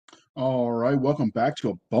All right, welcome back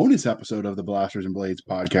to a bonus episode of the Blasters and Blades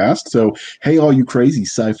podcast. So, hey, all you crazy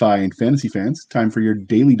sci-fi and fantasy fans, time for your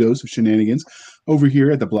daily dose of shenanigans over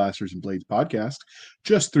here at the Blasters and Blades podcast.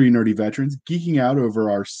 Just three nerdy veterans geeking out over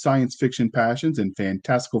our science fiction passions and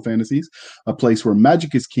fantastical fantasies, a place where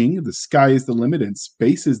magic is king, the sky is the limit, and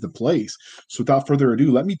space is the place. So, without further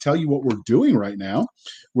ado, let me tell you what we're doing right now.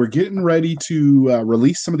 We're getting ready to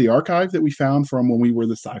release some of the archive that we found from when we were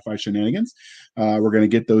the sci-fi shenanigans. We're going to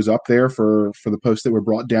get those up there for the posts that were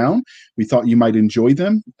brought down. We thought you might enjoy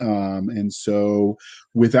them, and so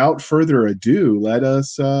without further ado, let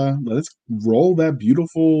us roll that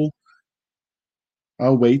beautiful.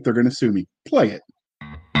 Oh wait, they're going to sue me. Play it.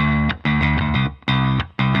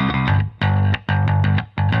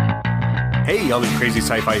 Hey, all you crazy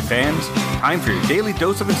sci-fi fans! Time for your daily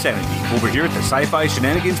dose of insanity over here at the Sci-Fi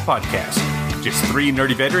Shenanigans podcast. Just three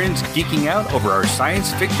nerdy veterans geeking out over our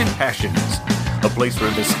science fiction passions. A place where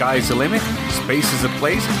the sky's the limit, space is the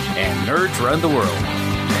place, and nerds run the world.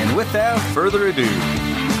 And without further ado...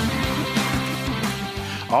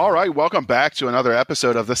 All right, welcome back to another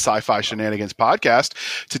episode of the Sci-Fi Shenanigans podcast.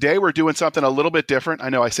 Today we're doing something a little bit different. I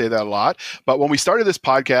know I say that a lot, but when we started this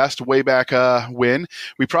podcast way back when,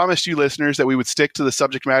 we promised you listeners that we would stick to the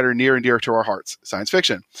subject matter near and dear to our hearts, science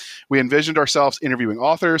fiction. We envisioned ourselves interviewing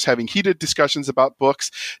authors, having heated discussions about books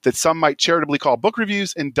that some might charitably call book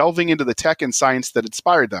reviews, and delving into the tech and science that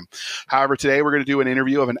inspired them. However, today we're going to do an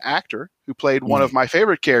interview of an actor who played one of my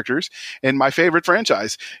favorite characters in my favorite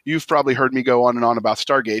franchise. You've probably heard me go on and on about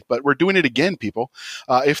Stargate, but we're doing it again, people.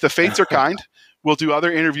 If the fates are kind, we'll do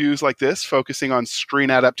other interviews like this, focusing on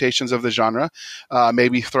screen adaptations of the genre,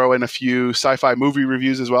 maybe throw in a few sci-fi movie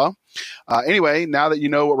reviews as well. Anyway, now that you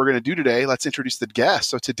know what we're going to do today, let's introduce the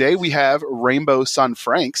guest. So today we have Rainbow Sun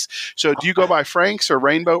Franks. So do you go by Franks or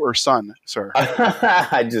Rainbow or Sun, sir?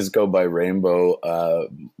 I just go by Rainbow.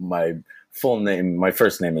 My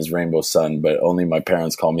first name is Rainbow Sun, but only my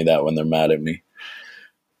parents call me that when they're mad at me.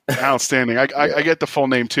 Outstanding. I get the full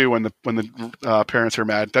name too when the parents are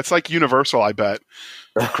mad. That's like universal, I bet,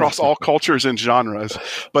 across all cultures and genres.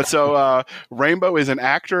 But so Rainbow is an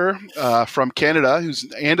actor from Canada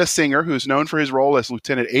and a singer who's known for his role as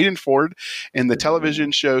Lieutenant Aiden Ford in the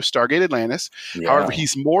television show Stargate Atlantis. Yeah. However,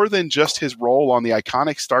 he's more than just his role on the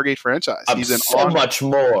iconic Stargate franchise. He's much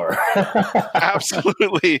more.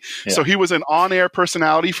 Absolutely. Yeah. So he was an on-air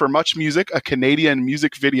personality for Much Music, a Canadian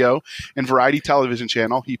music video and variety television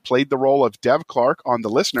channel. He played the role of Dev Clark on The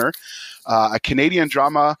Listener, a Canadian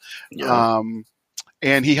drama. Yeah.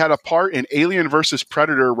 And he had a part in Alien vs.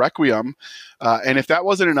 Predator Requiem. And if that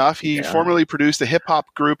wasn't enough, he formerly produced a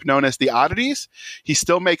hip-hop group known as The Oddities. He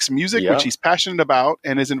still makes music, which he's passionate about,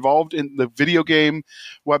 and is involved in the video game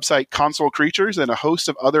website Console Creatures and a host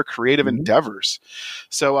of other creative endeavors.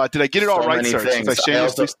 So did I get it all right, sir?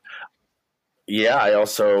 I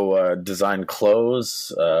also design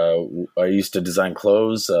clothes. I used to design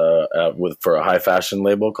clothes for a high fashion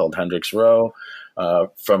label called Hendrix Row.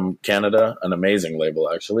 From Canada, an amazing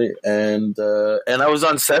label actually, and I was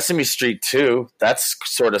on Sesame Street too. That's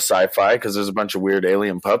sort of sci-fi because there's a bunch of weird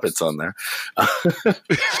alien puppets on there. But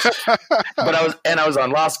I was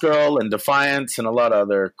on Lost Girl and Defiance and a lot of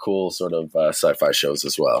other cool sort of sci-fi shows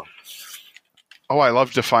as well. Oh, I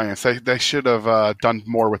love Defiance. They should have done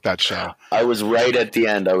more with that show. I was right at the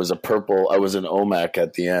end. I was an OMAC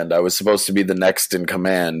at the end. I was supposed to be the next in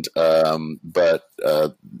command, but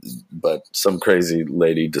some crazy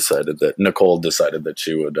lady Nicole decided that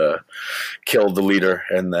she would kill the leader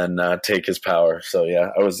and then take his power. So yeah,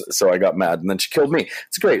 I got mad and then she killed me.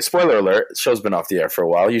 It's great. Spoiler alert: the show's been off the air for a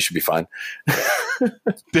while. You should be fine.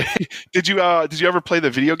 Did you ever play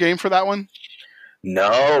the video game for that one?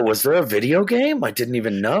 No, was there a video game? I didn't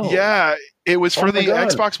even know. Yeah, it was for the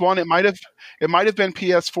Xbox One. It might have been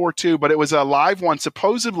PS4 too, but it was a live one.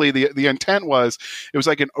 Supposedly, the intent was it was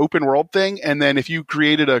like an open world thing, and then if you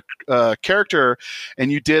created a character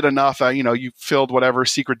and you did enough, you filled whatever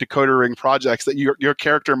secret decoder ring projects that your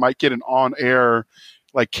character might get an on air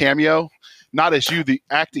like cameo. Not as you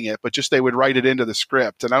acting it, but just they would write it into the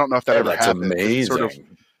script. And I don't know if that ever happened. That's amazing. Sort of.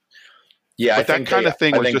 Yeah, but that kind of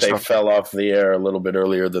thing was just they fell off the air a little bit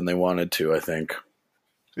earlier than they wanted to, I think.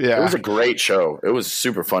 Yeah. It was a great show. It was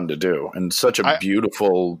super fun to do and such a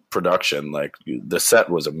beautiful production. Like the set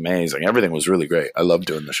was amazing. Everything was really great. I loved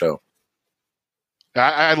doing the show.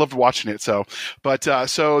 I loved watching it. So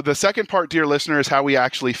the second part, dear listener, is how we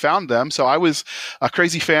actually found them. So I was a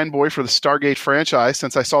crazy fanboy for the Stargate franchise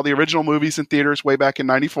since I saw the original movies in theaters way back in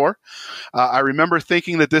 '94. I remember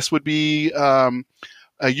thinking that this would be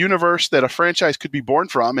a universe that a franchise could be born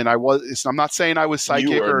from. And I'm not saying I was psychic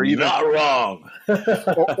You or even not wrong.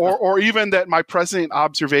 or even that my present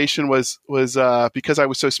observation was because I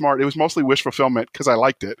was so smart. It was mostly wish fulfillment because I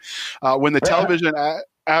liked it. When the television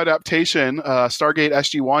adaptation, Stargate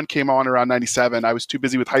SG-1 came on around 97. I was too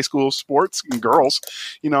busy with high school sports and girls,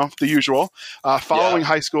 the usual. Following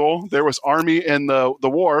high school, there was Army and the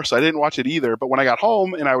war, so I didn't watch it either. But when I got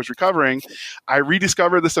home and I was recovering, I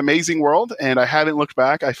rediscovered this amazing world, and I haven't looked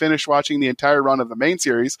back. I finished watching the entire run of the main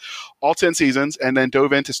series, all 10 seasons, and then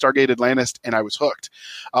dove into Stargate Atlantis, and I was hooked.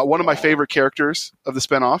 One of my favorite characters of the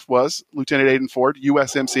spinoff was Lieutenant Aiden Ford,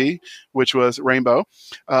 USMC, which was Rainbow.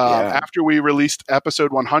 After we released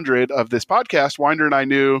episode 100 of this podcast, Winder and I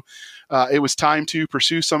knew it was time to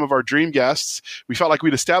pursue some of our dream guests. We felt like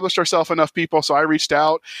we'd established ourselves enough people, so I reached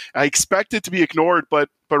out. I expected to be ignored, but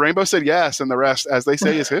Rainbow said yes, and the rest, as they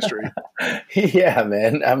say, is history. Yeah,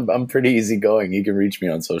 man, I'm pretty easygoing. You can reach me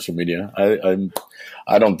on social media.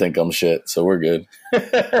 I don't think I'm shit, so we're good.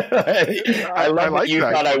 I love that you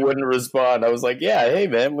thought I wouldn't respond. I was like, yeah, hey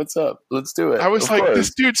man, what's up? Let's do it. I was like,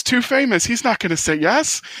 this dude's too famous. He's not going to say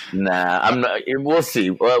yes. Nah, I'm not. We'll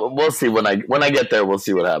see. We'll see when I get there. We'll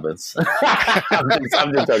see what happens.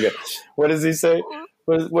 I'm just joking. What does he say?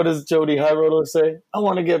 What does Jody High Roller say? I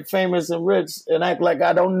want to get famous and rich and act like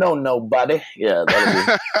I don't know nobody. Yeah,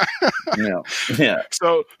 that'll be. Yeah.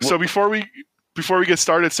 So before we get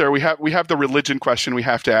started, Sarah, we have the religion question we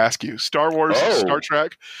have to ask you: Star Wars, Star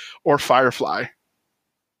Trek, or Firefly?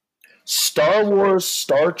 Star Wars,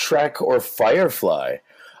 Star Trek, or Firefly?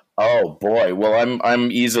 Oh boy! Well,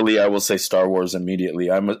 I'm easily, I will say, Star Wars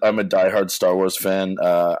immediately. I'm a diehard Star Wars fan.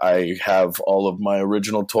 I have all of my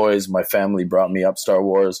original toys. My family brought me up Star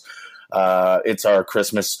Wars. It's our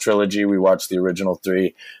Christmas trilogy. We watched the original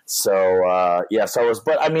 3. So Star Wars.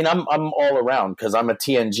 But I mean, I'm all around because I'm a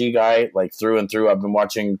TNG guy, like through and through. I've been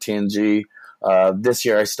watching TNG. This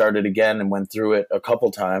year I started again and went through it a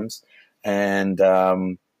couple times. And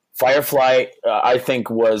Firefly, I think,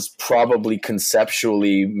 was probably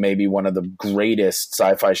conceptually maybe one of the greatest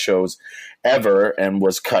sci-fi shows ever, and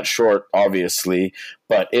was cut short, obviously.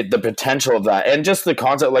 But the potential of that, and just the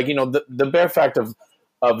concept, like, the bare fact of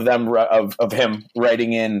him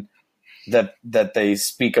writing in that they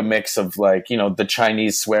speak a mix of, like, the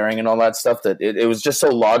Chinese swearing and all that stuff, that it was just so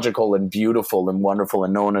logical and beautiful and wonderful,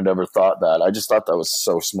 and no one had ever thought that. I just thought that was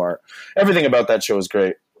so smart. Everything about that show is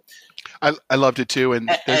great. I loved it too, and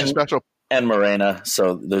there's a special and Morena,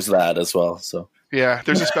 so there's that as well. So yeah,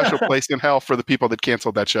 there's a special place in hell for the people that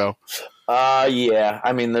canceled that show. Yeah.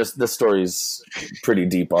 I mean, the story's pretty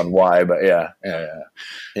deep on why, but yeah,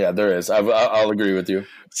 there is. I'll agree with you.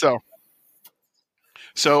 So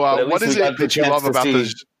what is it that you love about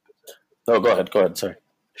this? Oh, go ahead. Sorry.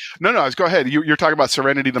 No, go ahead. You're talking about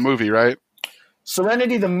Serenity the movie, right?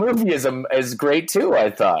 Serenity the movie is great too. I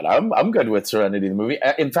thought I'm good with Serenity the movie.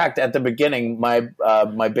 In fact, at the beginning, my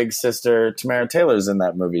big sister Tamara Taylor's in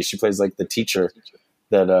that movie. She plays like the teacher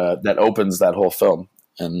that opens that whole film.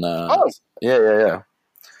 And yeah.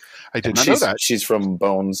 I did not know that. She's from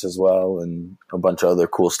Bones as well, and a bunch of other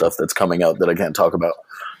cool stuff that's coming out that I can't talk about.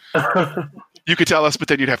 You could tell us, but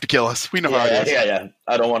then you'd have to kill us. We know how it is. Yeah.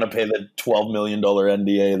 I don't want to pay the $12 million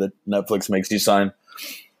NDA that Netflix makes you sign.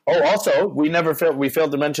 Oh, also, we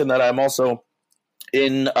failed to mention that I'm also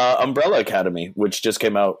in Umbrella Academy, which just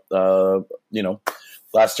came out,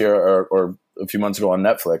 last year or a few months ago on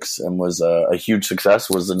Netflix, and was a huge success.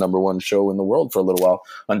 Was the #1 show in the world for a little while,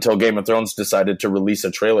 until Game of Thrones decided to release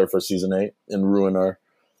a trailer for season 8 and ruin our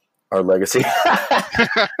legacy.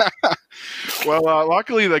 Well,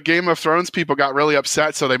 luckily the Game of Thrones people got really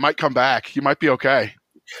upset, so they might come back. You might be okay.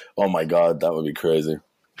 Oh my God, that would be crazy.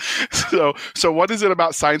 So what is it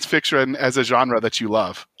about science fiction as a genre that you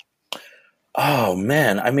love? Oh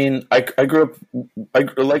man, I mean, I grew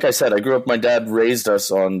up. Like I said, I grew up. My dad raised us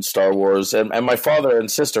on Star Wars, and my father and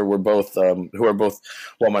sister were both, who are both.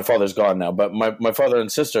 Well, my father's gone now, but my father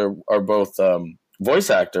and sister are both voice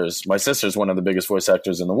actors. My sister's one of the biggest voice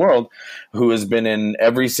actors in the world, who has been in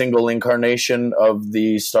every single incarnation of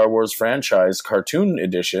the Star Wars franchise cartoon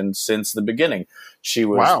edition since the begining. She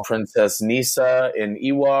was Princess Nisa in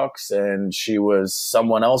Ewoks, and she was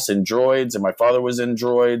someone else in Droids, and my father was in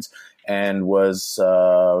Droids, and was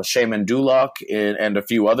Shaman Dulak and a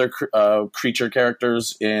few other creature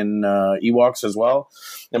characters in Ewoks as well.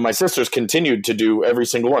 And my sister's continued to do every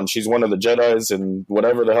single one. She's one of the Jedis and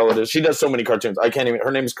whatever the hell it is. She does so many cartoons. I can't even.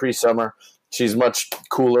 Her name's Cree Summer. She's much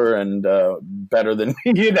cooler and better than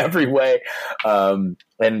me in every way.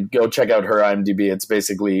 And go check out her IMDb. It's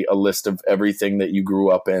basically a list of everything that you grew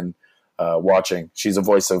up in watching. She's a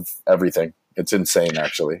voice of everything. It's insane,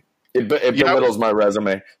 actually. It belittles my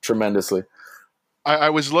resume tremendously.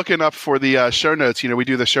 I was looking up for the show notes. We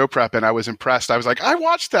do the show prep, and I was impressed. I was like, I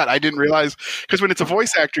watched that. I didn't realize, because when it's a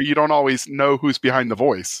voice actor, you don't always know who's behind the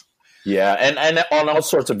voice. Yeah, and on all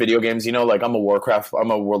sorts of video games, like I'm a World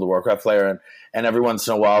of Warcraft player, and every once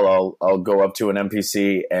in a while I'll go up to an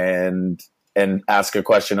NPC and ask a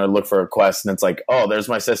question or look for a quest, and it's like, oh, there's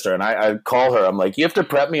my sister, and I call her. I'm like, you have to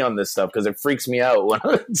prep me on this stuff because it freaks me out when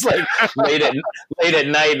it's like late at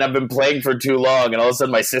night and I've been playing for too long, and all of a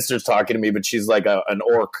sudden my sister's talking to me, but she's like an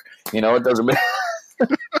orc. It doesn't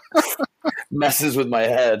messes with my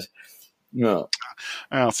head. No,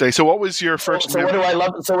 I'll say. So, what was your first? So what do I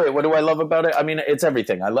love? So wait, what do I love about it? I mean, it's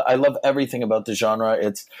everything. I love everything about the genre.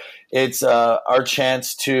 It's our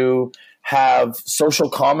chance to have social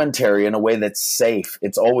commentary in a way that's safe.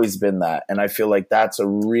 It's always been that, and I feel like that's a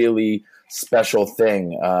really special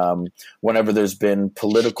thing. Whenever there's been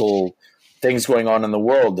political things going on in the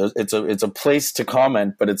world, it's a place to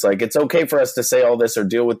comment, but it's like, it's okay for us to say all this or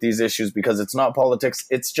deal with these issues because it's not politics.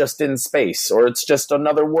 It's just in space, or it's just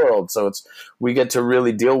another world. So we get to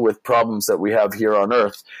really deal with problems that we have here on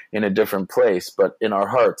Earth in a different place, but in our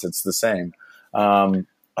hearts, it's the same.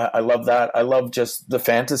 I love that. I love just the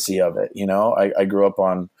fantasy of it. I grew up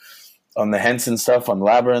on the Henson stuff, on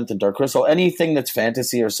Labyrinth and Dark Crystal. Anything that's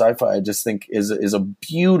fantasy or sci-fi, I just think is a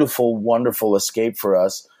beautiful, wonderful escape for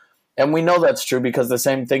us. And we know that's true because the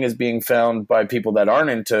same thing is being found by people that aren't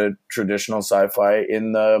into traditional sci-fi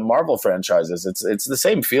in the Marvel franchises. It's the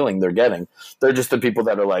same feeling they're getting. They're just the people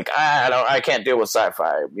that are like, I can't deal with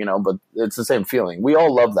sci-fi, but it's the same feeling. We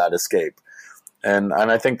all love that escape. And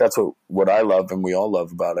I think that's what I love and we all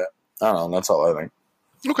love about it. I don't know. That's all I think.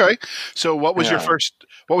 Okay. So what was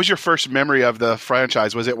your first memory of the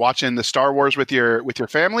franchise? Was it watching the Star Wars with your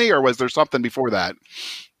family, or was there something before that?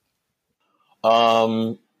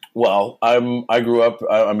 Well, I grew up,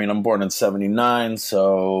 I'm born in 79.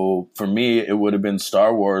 So for me, it would have been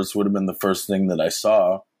Star Wars would have been the first thing that I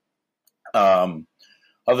saw. Other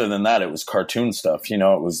than that, it was cartoon stuff. It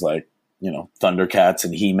was like, Thundercats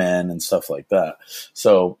and He-Man and stuff like that.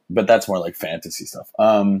 So, but that's more like fantasy stuff.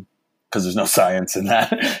 Because there's no science in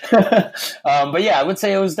that. But yeah, I would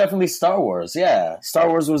say it was definitely Star Wars. Yeah, Star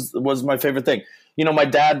Wars was my favorite thing. My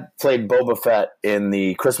dad played Boba Fett in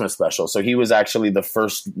the Christmas special, so he was actually the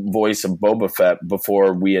first voice of Boba Fett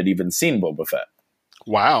before we had even seen Boba Fett.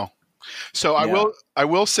 Wow. So yeah. I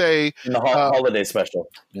will say in the holiday special.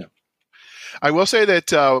 Yeah. I will say that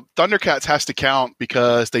Thundercats has to count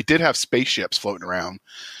because they did have spaceships floating around.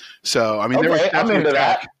 So I mean, okay, I'm into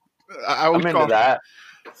that. I'm into that.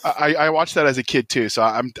 I watched that as a kid too, so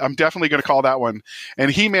I'm definitely going to call that one.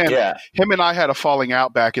 And He-Man, him and I had a falling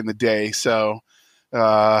out back in the day, so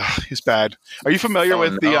he's bad. Are you familiar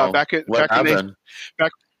with the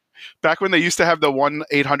back when they used to have the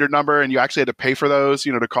 1-800 number and you actually had to pay for those,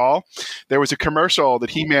 to call? There was a commercial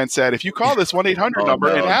that He-Man said, if you call this 1-800 number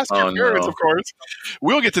and ask your parents, of course,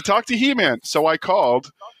 we'll get to talk to He-Man. So I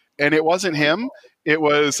called, and it wasn't him. It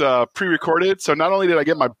was pre-recorded, so not only did I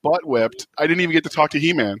get my butt whipped, I didn't even get to talk to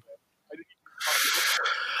He-Man.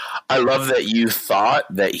 I love that you thought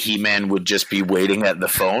that He-Man would just be waiting at the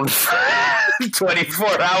phone for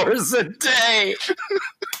 24 hours a day.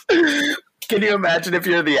 Can you imagine if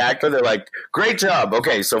you're the actor? They're like, great job.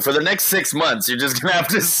 Okay, so for the next 6 months, you're just going to have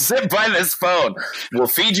to sit by this phone. We'll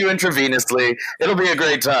feed you intravenously. It'll be a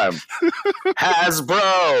great time.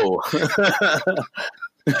 Hasbro.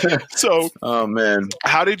 So, oh man,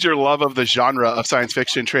 how did your love of the genre of science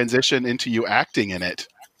fiction transition into you acting in it?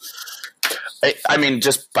 I mean,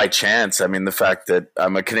 just by chance. I mean, the fact that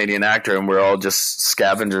I'm a Canadian actor and we're all just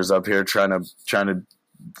scavengers up here trying to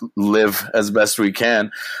live as best we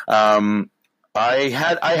can. I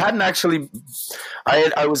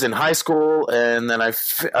was in high school and then I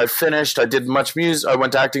finished. I did much music. I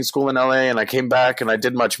went to acting school in LA and I came back and I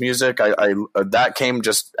did much music. That came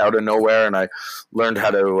just out of nowhere, and I learned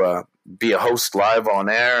how to be a host live on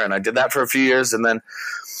air, and I did that for a few years, and then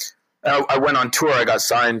I went on tour. I got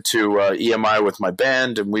signed to EMI with my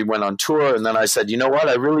band, and we went on tour. And then I said, you know what?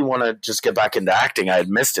 I really want to just get back into acting. I had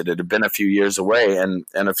missed it. It had been a few years away and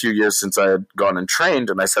a few years since I had gone and trained.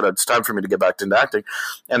 And I said, it's time for me to get back into acting.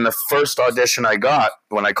 And the first audition I got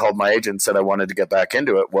when I called my agent and said I wanted to get back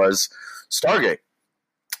into it was Stargate.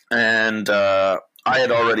 And I had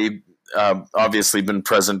already obviously been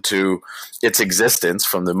present to its existence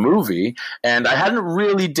from the movie, and I hadn't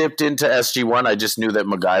really dipped into SG-1. I just knew that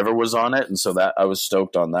MacGyver was on it, and so that I was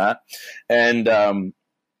stoked on that. And I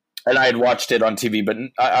had watched it on TV, but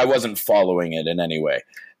I wasn't following it in any way.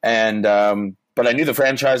 And but I knew the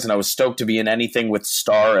franchise, and I was stoked to be in anything with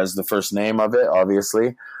Star as the first name of it,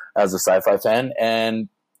 obviously, as a sci-fi fan. And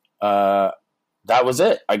that was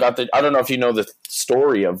it. I don't know if you know the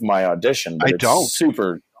story of my audition, but I don't.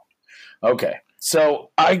 Super. Okay. So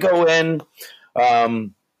I go in,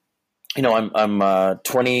 I'm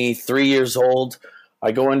 23 years old.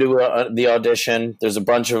 I go into the audition. There's a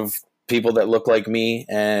bunch of people that look like me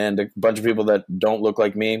and a bunch of people that don't look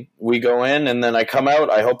like me. We go in and then I come out.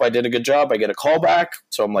 I hope I did a good job. I get a call back.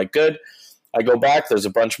 So I'm like, good. I go back. There's a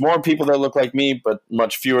bunch more people that look like me, but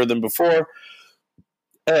much fewer than before.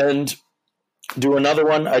 And do another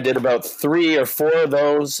one. I did about 3 or 4 of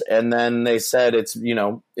those, and then they said it's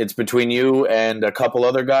between you and a couple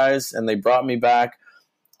other guys, and they brought me back.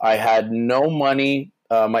 I had no money.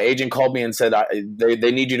 My agent called me and said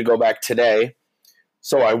they need you to go back today.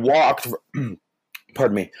 So I walked.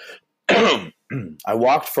 Pardon me. I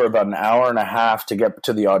walked for about an hour and a half to get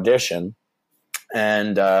to the audition,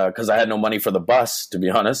 and because I had no money for the bus, to be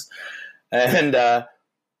honest, and I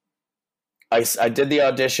did the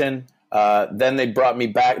audition. Then they brought me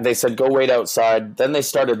back. They said, go wait outside. Then they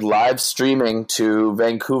started live streaming to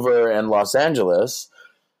Vancouver and Los Angeles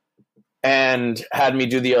and had me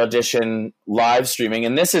do the audition live streaming.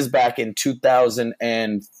 And this is back in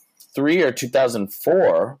 2003 or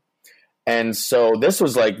 2004. And so this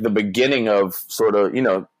was like the beginning of sort of,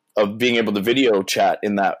 of being able to video chat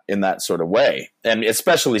in that sort of way. And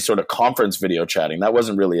especially sort of conference video chatting. That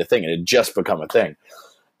wasn't really a thing. It had just become a thing.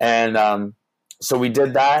 And, so we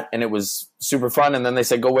did that, and it was super fun. And then they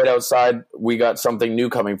said, go wait outside. We got something new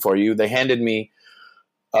coming for you. They handed me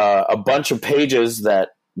a bunch of pages that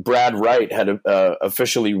Brad Wright had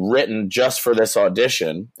officially written just for this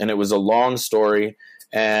audition. And it was a long story.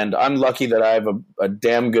 And I'm lucky that I have a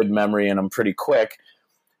damn good memory, and I'm pretty quick.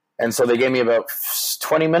 And so they gave me about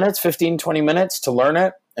 20 minutes to learn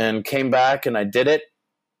it, and came back, and I did it.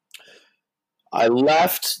 I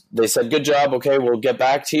left. They said, good job. Okay, we'll get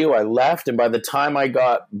back to you. I left. And by the time I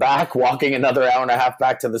got back, walking another hour and a half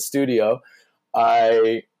back to the studio,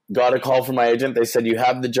 I got a call from my agent. They said, you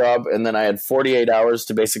have the job. And then I had 48 hours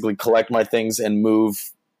to basically collect my things and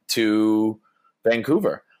move to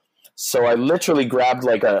Vancouver. So I literally grabbed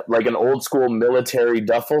like an old school military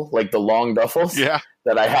duffel, like the long duffels. Yeah.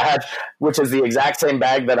 That I had, which is the exact same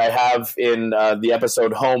bag that I have in the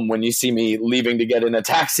episode Home when you see me leaving to get in a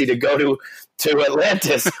taxi to go to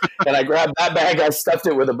Atlantis. And I grabbed that bag. I stuffed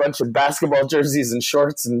it with a bunch of basketball jerseys and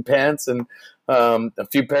shorts and pants and a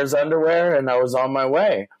few pairs of underwear, and I was on my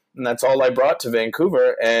way. And that's all I brought to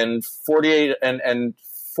Vancouver. And 48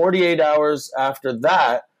 hours after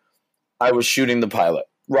that, I was shooting the pilot.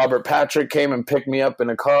 Robert Patrick came and picked me up in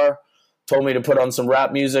a car, told me to put on some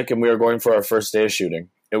rap music, and we were going for our first day of shooting.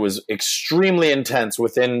 It was extremely intense.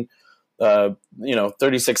 Within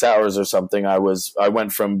 36 hours or something, I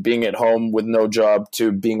went from being at home with no job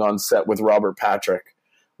to being on set with Robert Patrick,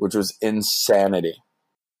 which was insanity.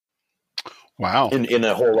 Wow. In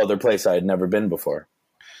a whole other place I had never been before.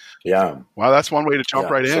 Yeah. Wow, that's one way to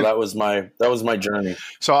jump right in. So that was my journey.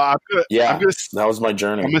 So that was my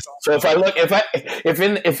journey. So if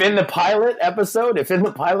in the pilot episode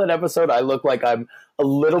I look like I'm a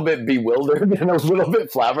little bit bewildered and a little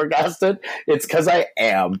bit flabbergasted, it's because I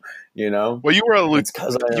am. Well, you were a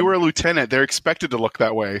lieutenant. They're expected to look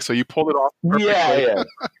that way, so you pulled it off perfectly. Yeah.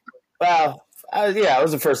 Well, I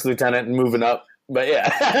was the first lieutenant and moving up. But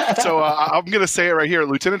yeah. So I'm going to say it right here.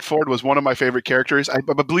 Lieutenant Ford was one of my favorite characters. I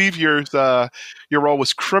believe your role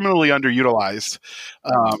was criminally underutilized.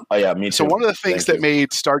 Me too. So one of the things that made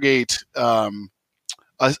Stargate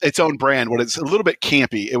its own brand, when it's a little bit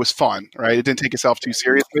campy, it was fun, right? It didn't take itself too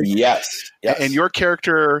seriously. Yes. And your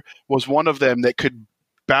character was one of them that could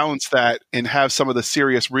balance that and have some of the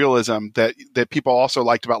serious realism that people also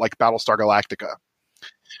liked about like Battlestar Galactica.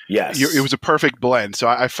 Yes, it was a perfect blend. So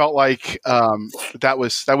I felt like that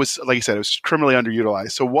was like you said, it was criminally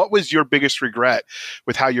underutilized. So what was your biggest regret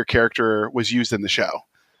with how your character was used in the show?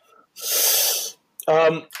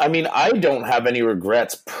 I don't have any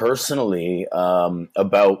regrets personally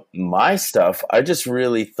about my stuff. I just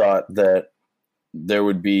really thought that there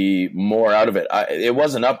would be more out of it. It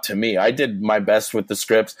wasn't up to me. I did my best with the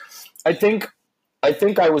scripts. I think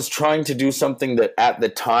I was trying to do something that at the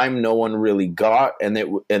time no one really got,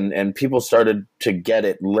 and people started to get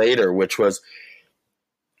it later, which was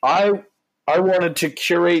I wanted to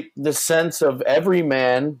curate the sense of every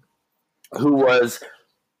man who was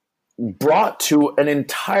brought to an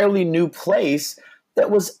entirely new place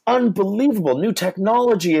that was unbelievable, new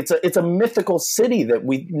technology. It's a mythical city that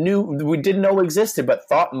we didn't know existed but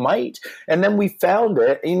thought might, and then we found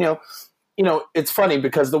it. It's funny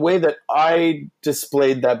because the way that I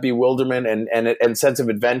displayed that bewilderment and sense of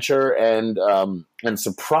adventure and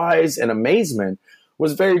surprise and amazement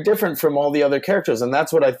was very different from all the other characters. And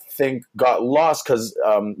that's what I think got lost because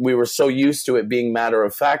we were so used to it being matter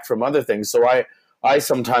of fact from other things. So I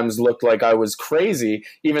sometimes looked like I was crazy,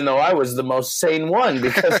 even though I was the most sane one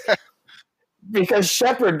because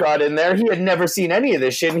Shepard got in there. He had never seen any of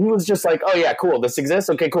this shit. And he was just like, oh yeah, cool. This exists.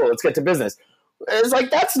 Okay, cool. Let's get to business. It's like,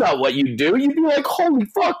 that's not what you do. You'd be like, holy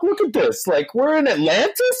fuck, look at this. Like, we're in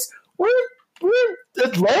Atlantis? We're in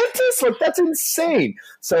Atlantis? Like, that's insane.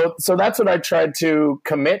 So that's what I tried to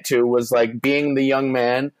commit to, was like being the young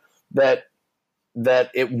man that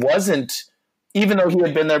it wasn't, even though he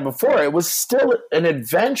had been there before, it was still an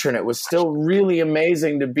adventure, and it was still really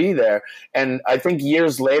amazing to be there. And I think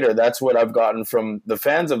years later, that's what I've gotten from the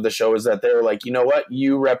fans of the show, is that they were like, you know what?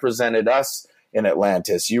 You represented us in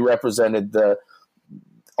Atlantis. You represented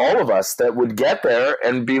all of us that would get there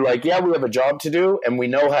and be like, yeah, we have a job to do and we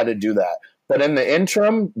know how to do that. But in the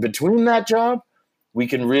interim between that job, we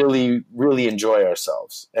can really, really enjoy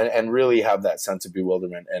ourselves and really have that sense of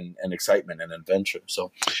bewilderment and excitement and adventure.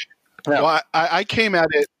 So, yeah. Well, I came at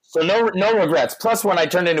it. So no regrets. Plus, when I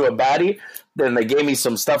turned into a baddie, then they gave me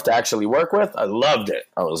some stuff to actually work with. I loved it.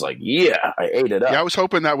 I was like, yeah, I ate it up. Yeah, I was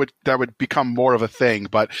hoping that would become more of a thing.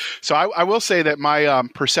 But so I will say that my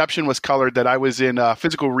perception was colored that I was in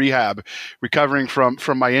physical rehab, recovering from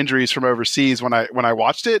my injuries from overseas when I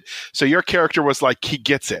watched it. So your character was like, he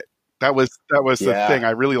gets it. That was the thing. I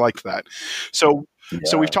really liked that. So. Yeah.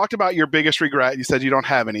 So we've talked about your biggest regret. You said you don't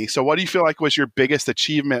have any. So what do you feel like was your biggest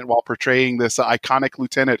achievement while portraying this iconic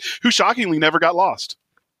lieutenant who shockingly never got lost?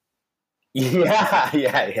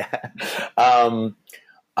 Yeah.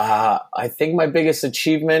 I think my biggest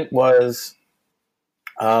achievement was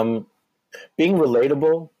being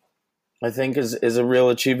relatable. I think is a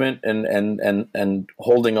real achievement, and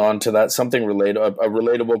holding on to that, something a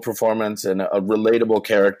relatable performance and a relatable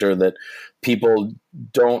character that people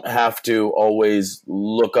don't have to always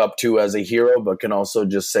look up to as a hero, but can also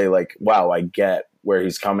just say like, wow, I get where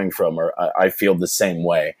he's coming from, or I feel the same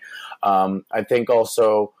way. I think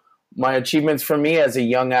also my achievements for me as a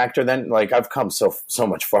young actor then, like I've come so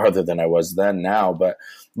much farther than I was then now, but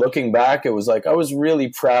looking back, it was like, I was really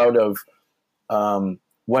proud of,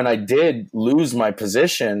 when I did lose my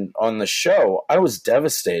position on the show, I was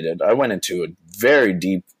devastated. I went into a very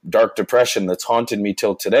deep, dark depression that's haunted me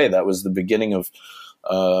till today. That was the beginning of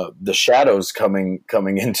the shadows coming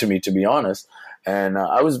into me, to be honest. And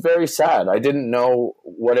I was very sad. I didn't know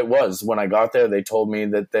what it was. When I got there, they told me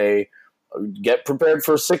that they get prepared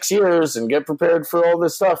for 6 years and get prepared for all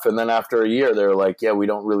this stuff. And then after a year, they're like, yeah, we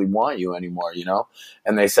don't really want you anymore, you know?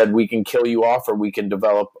 And they said, we can kill you off, or we can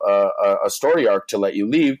develop a story arc to let you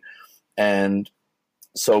leave. And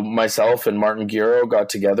so myself and Martin Giro got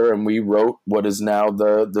together and we wrote what is now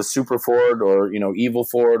the Super Ford, or, you know, Evil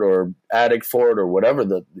Ford, or Addict Ford, or whatever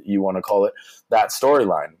that you want to call it, that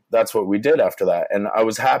storyline. That's what we did after that. And I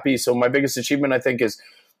was happy. So my biggest achievement, I think, is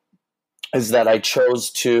that I chose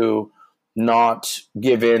to not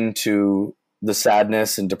give in to the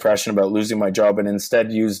sadness and depression about losing my job, and instead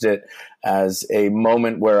used it as a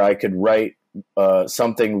moment where I could write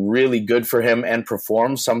something really good for him and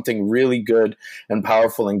perform something really good and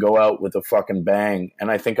powerful and go out with a fucking bang. And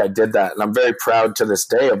I think I did that. And I'm very proud to this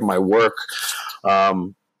day of my work.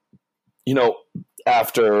 You know,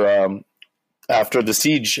 after the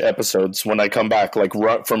Siege episodes, when I come back, like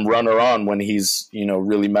from Runner on, when he's, you know,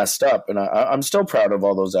 really messed up. And I'm still proud of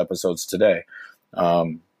all those episodes today.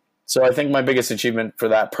 So I think my biggest achievement for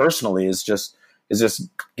that personally is just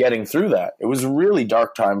getting through that. It was a really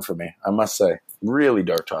dark time for me, I must say. Really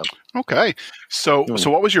dark time. Okay. So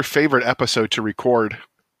what was your favorite episode to record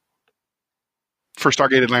for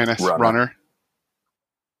Stargate Atlantis? Runner.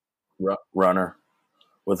 Runner.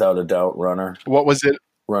 Without a doubt, Runner. What was it?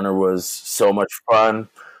 Runner was so much fun.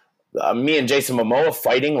 Me and Jason Momoa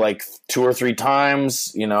fighting like 2 or 3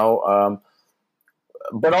 times, you know.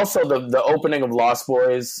 But also the opening of Lost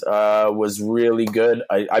Boys was really good.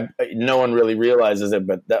 I no one really realizes it,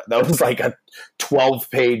 but that was like a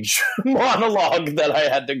 12-page monologue that I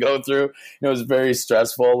had to go through. It was very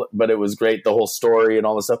stressful, but it was great, the whole story and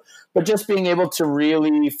all this stuff. But just being able to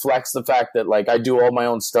really flex the fact that, like, I do all my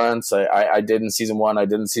own stunts. I did in season 1, I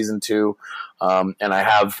did in season 2, and I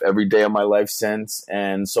have every day of my life since.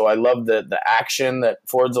 And so I love the action that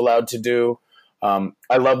Ford's allowed to do.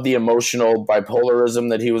 I love the emotional bipolarism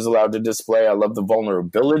that he was allowed to display. I love the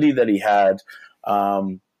vulnerability that he had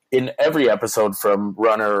in every episode from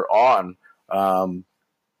Runner on.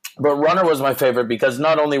 But Runner was my favorite because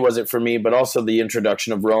not only was it for me, but also the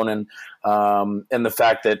introduction of Ronan and the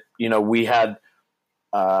fact that, you know, we had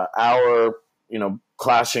our, you know,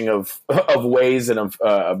 clashing of ways and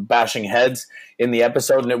of bashing heads in the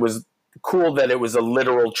episode. And it was cool that it was a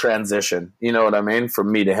literal transition. You know what I mean?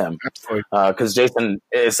 From me to him. Absolutely. Because Jason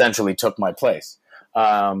essentially took my place.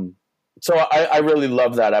 So I really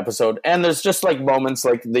love that episode. And there's just like moments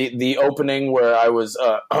like the opening where I was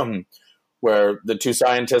where the two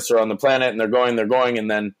scientists are on the planet and they're going,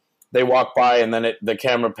 and then they walk by, and then the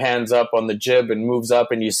camera pans up on the jib and moves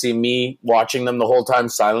up, and you see me watching them the whole time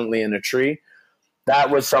silently in a tree. That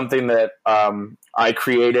was something that I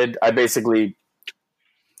created. I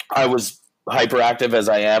was hyperactive as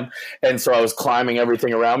I am, and so I was climbing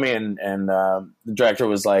everything around me, and the director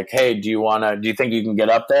was like, "Hey, do you think you can get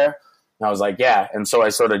up there?" And I was like, "Yeah." And so I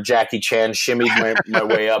sort of Jackie Chan shimmied my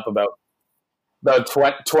way up about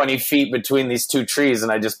 20 feet between these two trees,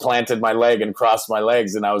 and I just planted my leg and crossed my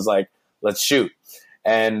legs, and I was like, "Let's shoot."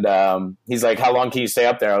 And he's like, "How long can you stay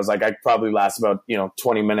up there?" I was like, "I could probably last about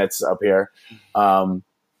 20 minutes up here," and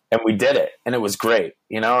we did it, and it was great,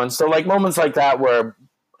 And so like moments like that where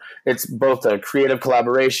it's both a creative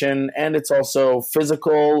collaboration and it's also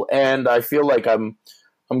physical, and I feel like I'm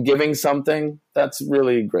giving something. That's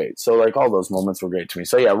really great. So like all those moments were great to me.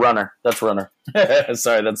 So yeah, Runner. That's Runner.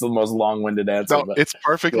 Sorry, that's the most long-winded answer. No, it's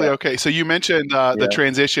perfectly okay. So you mentioned the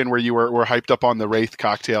transition where you were hyped up on the Wraith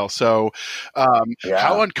cocktail. So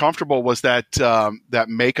how uncomfortable was that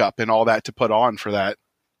makeup and all that to put on for that?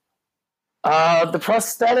 The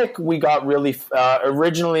prosthetic, we got really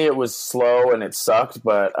originally it was slow and it sucked,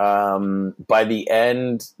 but by the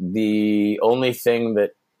end, the only thing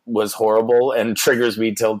that was horrible and triggers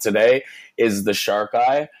me till today is the shark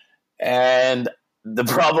eye. And the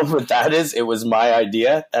problem with that is it was my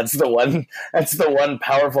idea. That's the one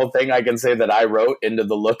powerful thing I can say that I wrote into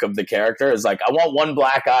the look of the character is like, I want one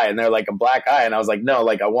black eye. And they're like, a black eye. And I was like, no,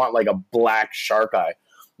 like I want like a black shark eye.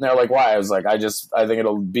 And they're like, why? I was like, I think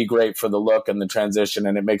it'll be great for the look and the transition,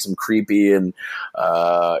 and it makes him creepy, and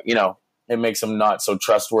it makes him not so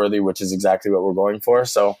trustworthy, which is exactly what we're going for.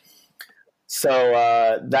 So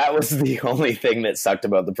that was the only thing that sucked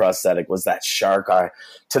about the prosthetic was that shark eye.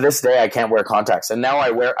 To this day, I can't wear contacts, and now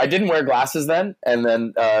I didn't wear glasses then, and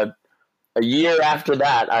then a year after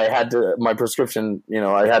that, I had to my prescription.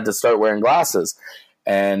 I had to start wearing glasses,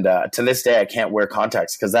 and to this day, I can't wear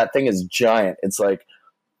contacts because that thing is giant. It's like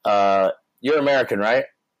you're American, right?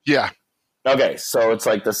 Yeah. Okay, so it's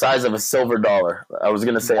like the size of a silver dollar. I was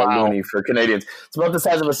going to say a loonie for Canadians. It's about the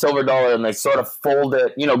size of a silver dollar, and they sort of fold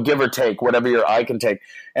it, give or take, whatever your eye can take.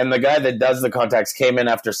 And the guy that does the contacts came in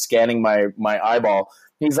after scanning my eyeball.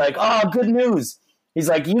 He's like, "Oh, good news." He's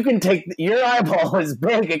like, "You can take – your eyeball is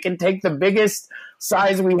big. It can take the biggest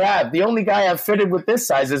size we have. The only guy I've fitted with this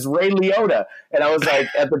size is Ray Liotta." And I was like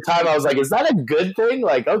 – at the time, I was like, is that a good thing?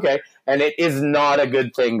 Like, okay. And it is not a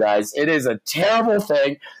good thing, guys. It is a terrible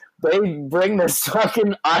thing. They bring this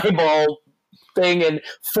fucking eyeball thing and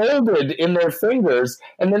fold it in their fingers,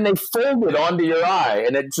 and then they fold it onto your eye,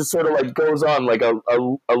 and it just sort of like goes on like a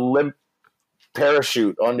limp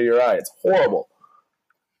parachute onto your eye. It's horrible.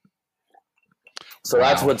 So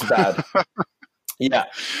that's what's bad. Yeah.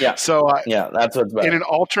 So that's what's bad. In an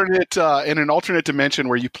alternate dimension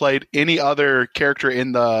where you played any other character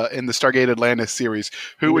in the Stargate Atlantis series,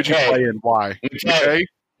 who would you play and why?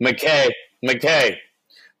 McKay.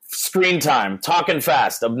 Screen time, talking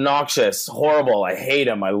fast, obnoxious, horrible. I hate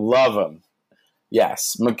him. I love him.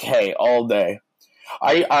 Yes, McKay all day.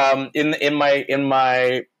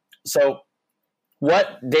 So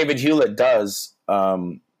what David Hewlett does,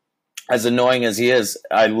 as annoying as he is,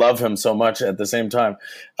 I love him so much at the same time.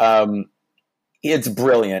 It's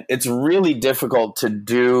brilliant. It's really difficult to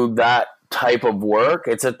do that type of work.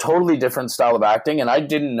 It's a totally different style of acting, and I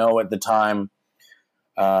didn't know at the time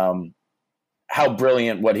how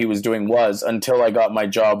brilliant what he was doing was until I got my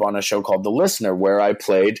job on a show called The Listener, where I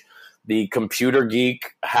played the computer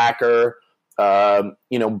geek, hacker,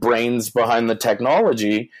 brains behind the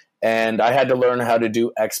technology, and I had to learn how to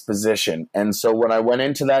do exposition. And so when I went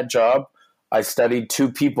into that job, I studied two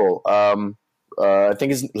people. I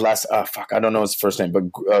think his last I don't know his first name,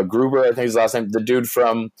 but Gruber, I think his last name, the dude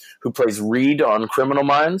who plays Reed on Criminal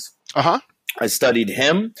Minds. Uh-huh. I studied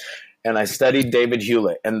him, and I studied David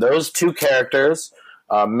Hewlett. And those two characters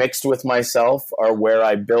mixed with myself are where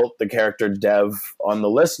I built the character Dev on The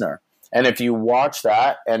Listener. And if you watch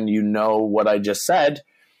that and you know what I just said,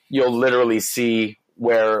 you'll literally see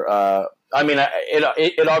where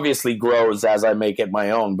it obviously grows as I make it my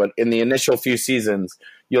own. But in the initial few seasons,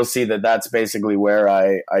 you'll see that that's basically where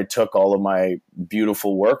I took all of my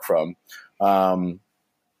beautiful work from.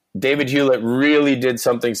 David Hewlett really did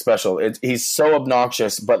something special. He's so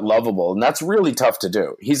obnoxious but lovable, and that's really tough to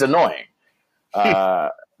do. He's annoying.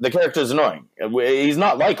 The character's annoying. He's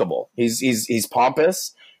not likable. He's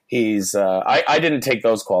pompous. He's I didn't take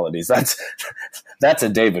those qualities. That's a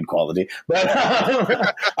David quality. But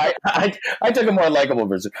I took a more likable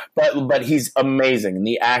version. But he's amazing, and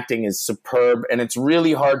the acting is superb, and it's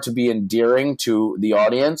really hard to be endearing to the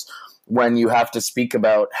audience when you have to speak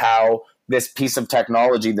about how this piece of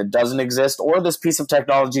technology that doesn't exist or this piece of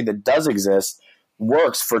technology that does exist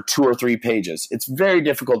works for 2 or 3 pages. It's very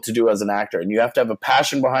difficult to do as an actor, and you have to have a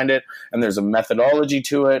passion behind it, and there's a methodology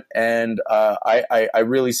to it, and I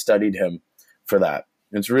really studied him for that.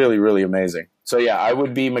 It's really, really amazing. So yeah, I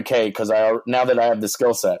would be McKay because now that I have the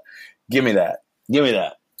skill set, give me that.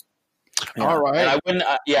 Yeah. All right. And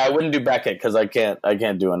I wouldn't do Beckett because I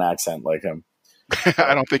can't do an accent like him.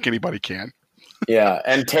 I don't think anybody can. Yeah,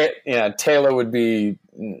 and Taylor would be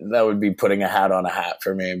putting a hat on a hat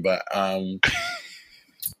for me, but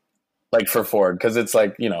like for Ford, because it's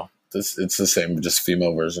like, it's the same, just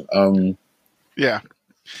female version. Yeah.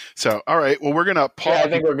 So all right, well, we're gonna pause. Yeah, I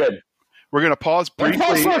think we're good. We're gonna pause briefly.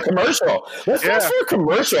 Let's pause for a commercial. Pause for a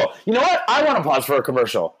commercial. You know what? I want to pause for a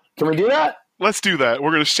commercial. Can we do that? Let's do that.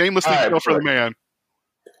 We're gonna shamelessly kill for the man.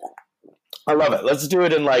 I love it. Let's do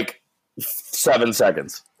it in like 7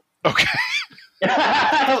 seconds. Okay.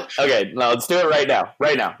 Okay, now let's do it right now.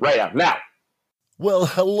 Now. Well,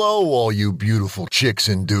 hello, all you beautiful chicks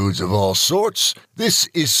and dudes of all sorts. This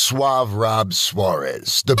is Suave Rob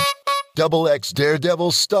Suarez, the XXX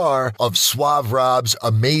Daredevil star of Suave Rob's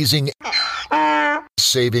amazing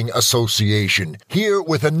Saving Association, here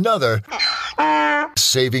with another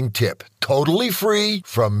saving tip, totally free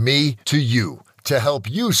from me to you, to help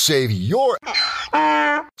you save your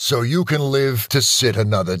so you can live to sit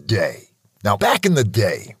another day. Now, back in the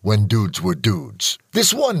day, when dudes were dudes,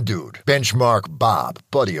 this one dude, Benchmark Bob,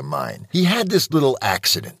 buddy of mine, he had this little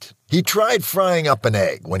accident. He tried frying up an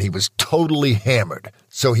egg when he was totally hammered.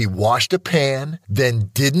 So he washed a pan, then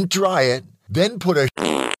didn't dry it, then put a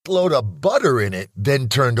load of butter in it, then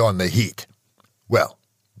turned on the heat. Well,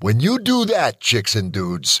 when you do that, chicks and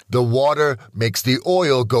dudes, the water makes the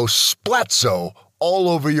oil go splatzo all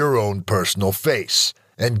over your own personal face.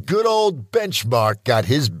 And good old Benchmark got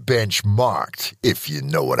his bench marked, if you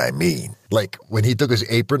know what I mean. Like, when he took his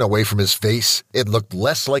apron away from his face, it looked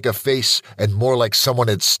less like a face and more like someone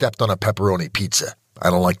had stepped on a pepperoni pizza.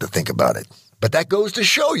 I don't like to think about it. But that goes to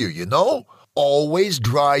show you, always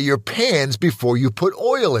dry your pans before you put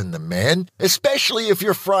oil in them, man. Especially if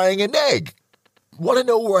you're frying an egg. Want to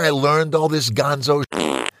know where I learned all this gonzo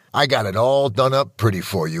shit? I got it all done up pretty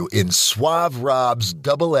for you in Suave Rob's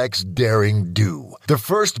XXX Daring Do, the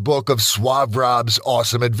first book of Suave Rob's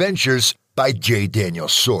Awesome Adventures by J. Daniel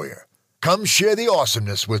Sawyer. Come share the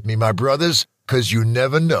awesomeness with me, my brothers, 'cause you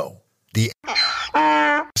never know. The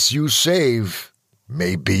you save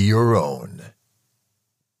may be your own.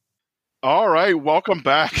 All right, welcome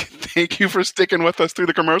back. Thank you for sticking with us through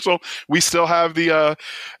the commercial. We still have the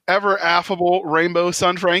ever affable Rainbow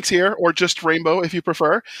Sun Franks here, or just Rainbow if you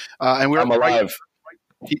prefer. And I'm alive.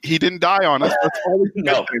 He didn't die on us. That's always a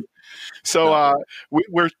good thing. So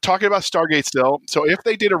we're talking about Stargate still. So if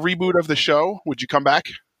they did a reboot of the show, would you come back?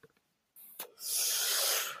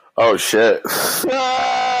 Oh, shit.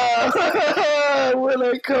 When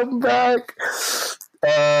I come back.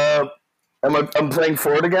 I'm playing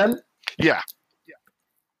Ford again? Yeah.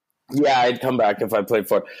 Yeah, I'd come back if I played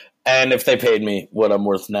Ford. And if they paid me what I'm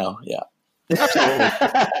worth now, yeah.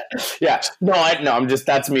 Absolutely. Yeah. No,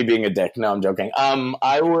 that's me being a dick. No, I'm joking.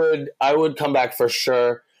 I would come back for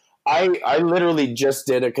sure. I literally just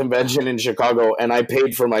did a convention in Chicago and I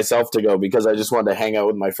paid for myself to go because I just wanted to hang out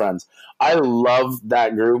with my friends. I love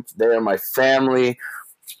that group. They are my family.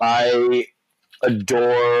 I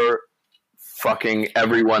adore fucking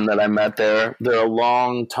everyone that I met there. They're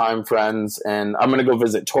long time friends, and I'm gonna go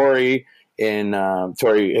visit Tori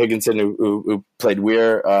Higginson, who played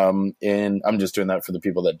Weir. And I'm just doing that for the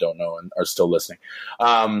people that don't know and are still listening.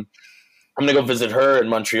 I'm gonna go visit her in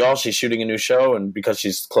Montreal. She's shooting a new show, and because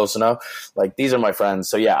she's close enough, like, these are my friends.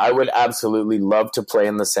 So yeah, I would absolutely love to play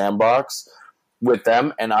in the sandbox with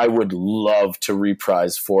them, and I would love to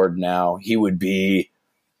reprise Ford now. He would be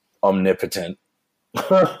omnipotent.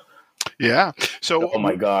 Yeah. So, oh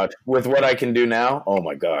my God, with what I can do now, oh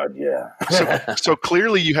my God, yeah. so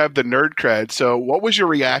clearly you have the nerd cred. So, what was your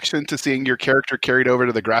reaction to seeing your character carried over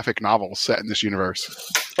to the graphic novel set in this universe?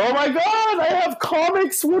 Oh my God, I have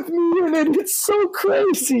comics with me in it. It's so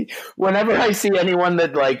crazy. Whenever I see anyone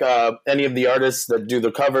that, like, any of the artists that do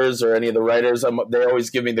the covers or any of the writers, they always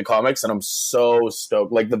give me the comics, and I'm so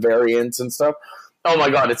stoked, like the variants and stuff. Oh my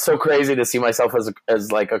God, it's so crazy to see myself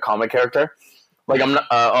as like a comic character. Like, I'm not.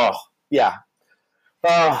 Yeah.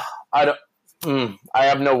 I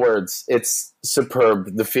have no words. It's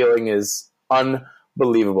superb. The feeling is unbelievable.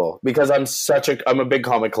 unbelievable because I'm a big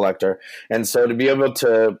comic collector, and so to be able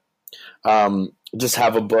to just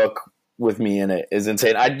have a book with me in it is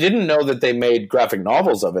insane. I didn't know that they made graphic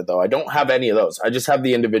novels of it though. I don't have any of those. I just have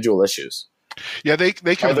the individual issues. Yeah, they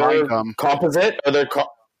combine them. Composite?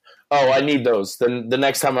 I need those. Then the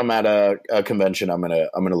next time I'm at a convention, I'm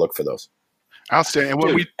gonna look for those. Outstanding.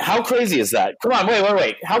 Dude, how crazy is that? Come on,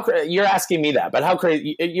 wait. You're asking me that, but how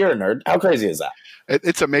crazy? You're a nerd. How crazy is that?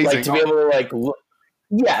 It's amazing. Like to be able to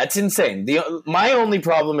yeah, it's insane. My only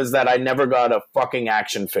problem is that I never got a fucking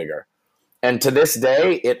action figure. And to this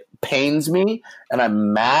day, it pains me, and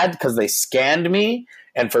I'm mad because they scanned me,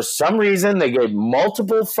 and for some reason, they gave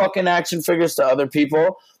multiple fucking action figures to other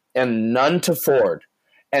people and none to Ford.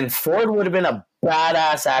 And Ford would have been a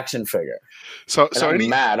badass action figure. So I'm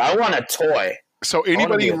mad. I want a toy. So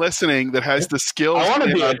anybody listening that has the skills, I want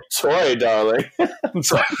to be a toy, darling.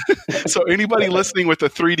 so anybody listening with the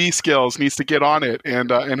 3D skills needs to get on it and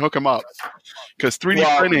hook them up, because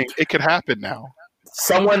 3D printing, it could happen now.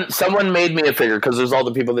 Someone made me a figure because there's all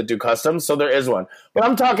the people that do customs, so there is one. But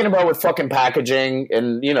I'm talking about with fucking packaging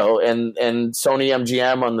and and Sony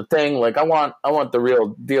MGM on the thing. Like I want the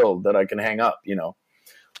real deal that I can hang up.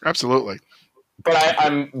 Absolutely.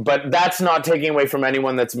 But that's not taking away from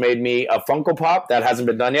anyone that's made me a Funko Pop. That hasn't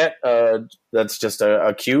been done yet. That's just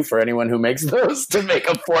a cue for anyone who makes those to make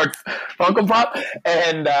a Ford Funko Pop.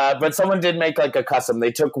 And but someone did make like a custom.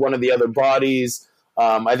 They took one of the other bodies.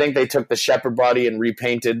 I think they took the shepherd body and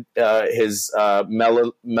repainted his melaninless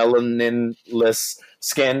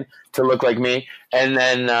skin to look like me. And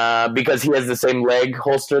then because he has the same leg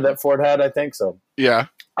holster that Ford had, I think so. Yeah,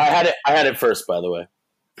 I had it first, by the way.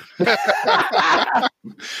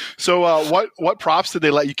 So what props did they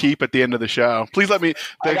let you keep at the end of the show? Please let me.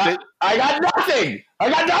 I got nothing.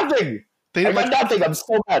 I'm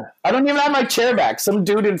so mad. I don't even have my chair back. Some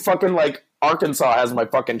dude in fucking like Arkansas has my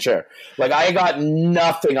fucking chair. Like I got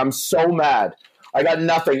nothing. I'm so mad. I got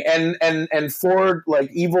nothing. And Ford, like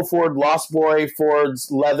Evil Ford, Lost Boy, Ford's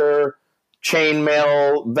leather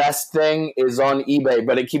chainmail vest thing is on eBay,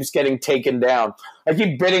 but it keeps getting taken down. I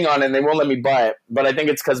keep bidding on it and they won't let me buy it. But I think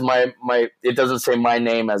it's because my it doesn't say my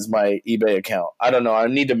name as my eBay account. I don't know. I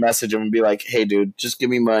need to message him and be like, hey dude, just give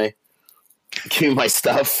me my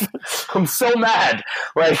stuff. I'm so mad.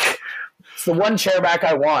 Like it's the one chair back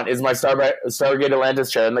I want is my Stargate Atlantis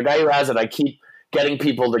chair. And the guy who has it, I keep getting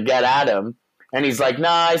people to get at him. And he's like,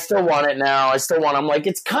 nah, I still want it now. I'm like,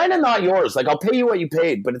 it's kind of not yours. Like, I'll pay you what you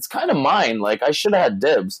paid, but it's kind of mine. Like, I should have had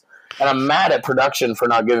dibs. And I'm mad at production for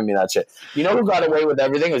not giving me that shit. You know who got away with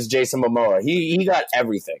everything? It was Jason Momoa. He got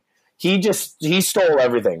everything. He stole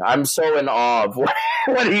everything. I'm so in awe of what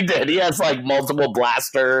he did. He has, like, multiple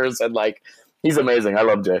blasters and, like, he's amazing. I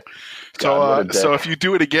love Jay. So if you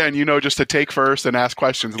do it again, just to take first and ask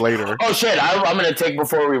questions later. Oh shit! I'm gonna take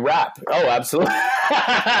before we wrap. Oh, absolutely.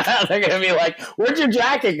 They're gonna be like, "Where'd your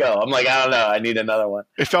jacket go?" I'm like, I don't know. I need another one.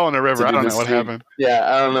 It fell in the river. I don't know what happened.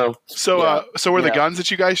 Yeah, I don't know. So, were the guns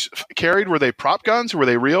that you guys carried, were they prop guns or were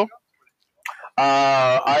they real?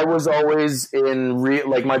 I was always in real,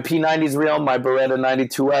 like my P90 is real, my Beretta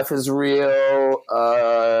 92F is real.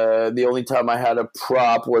 The only time I had a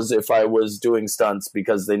prop was if I was doing stunts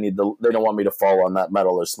because they don't want me to fall on that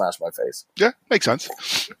metal or smash my face. Yeah, makes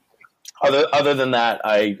sense. Other than that,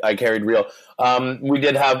 I carried real. We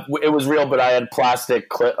did have it was real, but I had plastic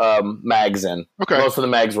mags in. Okay, most of the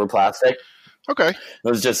mags were plastic. Okay, it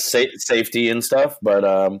was just safety and stuff, but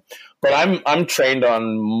I'm trained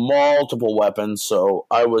on multiple weapons, so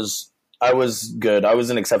I was good. I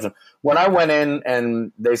was an exception. When I went in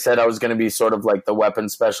and they said I was going to be sort of like the weapon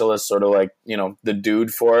specialist, sort of like, the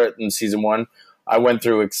dude for it in season 1, I went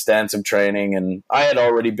through extensive training and I had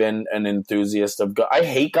already been an enthusiast of guns. I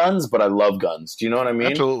hate guns, but I love guns. Do you know what I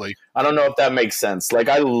mean? Absolutely. I don't know if that makes sense. Like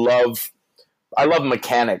I love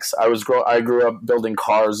mechanics. I grew up building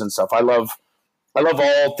cars and stuff. I love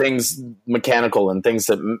all things mechanical and things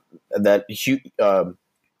that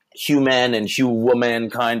human and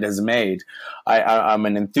womankind has made. I'm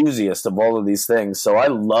an enthusiast of all of these things. So I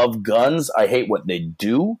love guns. I hate what they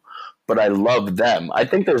do, but I love them. I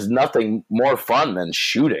think there's nothing more fun than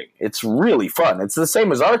shooting. It's really fun. It's the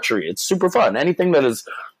same as archery. It's super fun. Anything that is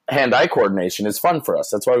hand-eye coordination is fun for us.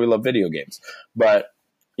 That's why we love video games. But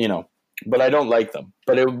I don't like them.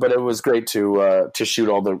 But it was great to shoot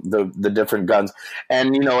all the different guns.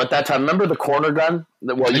 And at that time, remember the corner gun?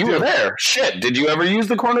 Well, you were there. Shit, did you ever use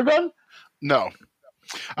the corner gun? No,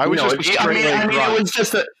 I was just. It was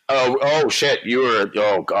just a. Oh shit, you were.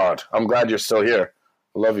 Oh god, I'm glad you're still here.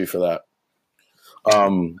 I love you for that.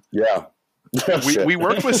 Yeah. we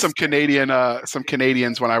worked with some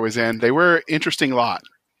Canadians when I was in. They were an interesting lot.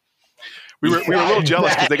 We were a little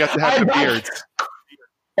jealous because they got to have the beards.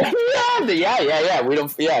 Yeah. We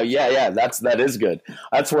don't. Yeah. That is good.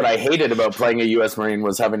 That's what I hated about playing a U.S. Marine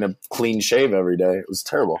was having to clean shave every day. It was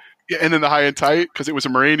terrible. Yeah, and then the high and tight because it was a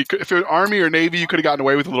Marine. If it was Army or Navy, you could have gotten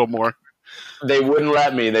away with a little more. They wouldn't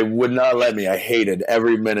let me. They would not let me. I hated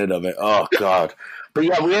every minute of it. Oh God. But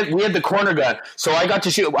yeah, we had the corner gun, so I got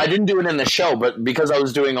to shoot. I didn't do it in the show, but because I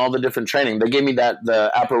was doing all the different training, they gave me the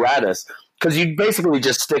apparatus because you basically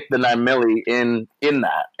just stick the 9mm in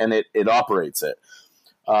that, and it operates it.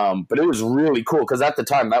 But it was really cool because at the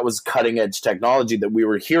time that was cutting edge technology that we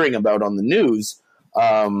were hearing about on the news.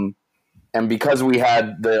 And because we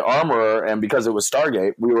had the armorer and because it was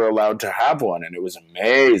Stargate, we were allowed to have one, and it was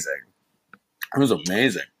amazing. It was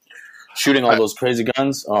amazing. Shooting all those crazy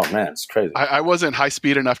guns. Oh, man, it's crazy. I wasn't high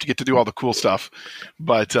speed enough to get to do all the cool stuff,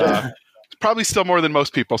 but probably still more than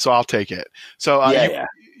most people, so I'll take it. So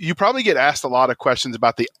you probably get asked a lot of questions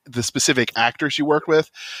about the specific actors you work with.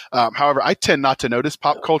 However, I tend not to notice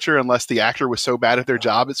pop culture unless the actor was so bad at their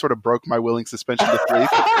job. It sort of broke my willing suspension to belief.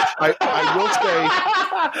 I will say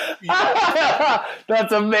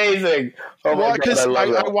that's amazing. Oh well, because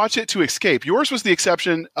I watch it to escape. Yours was the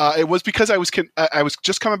exception. It was because I was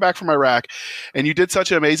just coming back from Iraq, and you did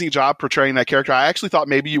such an amazing job portraying that character. I actually thought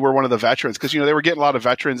maybe you were one of the veterans because they were getting a lot of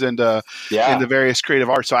veterans into various creative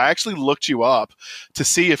arts. So I actually looked you up to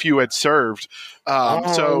see if you had served. I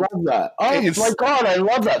love that. Oh my God, I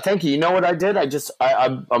love that. Thank you. You know what I did?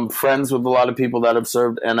 I'm friends with a lot of people that have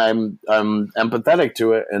served, and I'm empathetic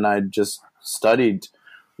to it, and I just studied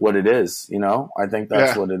what it is. I think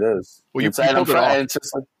that's what it is. Well, it's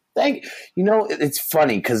just like it's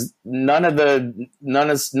funny because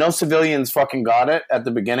no civilians fucking got it at the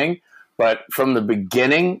beginning, but from the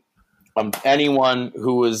beginning, anyone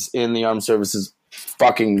who was in the armed services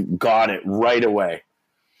fucking got it right away.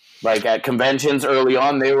 Like at conventions early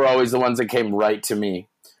on, they were always the ones that came right to me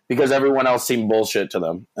because everyone else seemed bullshit to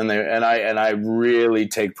them, and I really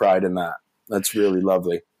take pride in that. That's really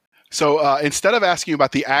lovely. So instead of asking you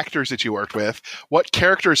about the actors that you worked with, what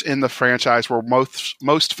characters in the franchise were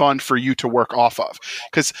most fun for you to work off of?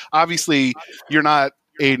 Because obviously you're not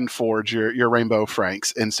Aiden Forge, you're Rainbow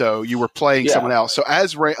Franks, and so you were playing someone else. So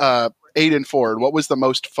as Aiden Ford, what was the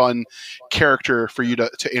most fun character for you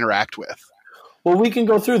to interact with? Well, we can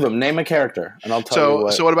go through them. Name a character, and I'll tell you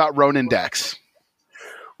what. So what about Ronan Dex?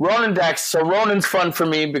 Ronan Dex. So Ronan's fun for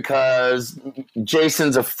me because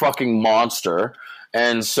Jason's a fucking monster.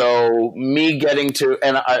 And so me getting to –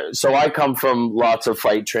 I come from lots of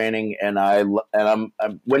fight training, and I'm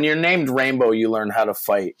when you're named Rainbow, you learn how to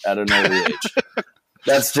fight at an early age.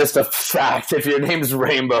 That's just a fact. If your name's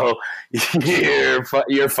Rainbow,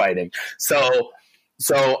 you're fighting. So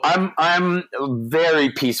I'm a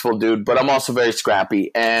very peaceful dude, but I'm also very scrappy,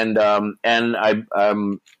 and I'm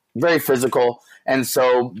very physical. And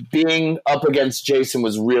so being up against Jason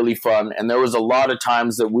was really fun. And there was a lot of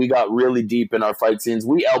times that we got really deep in our fight scenes.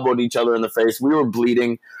 We elbowed each other in the face. We were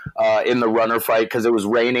bleeding in the runner fight because it was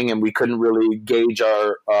raining and we couldn't really gauge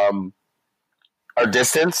our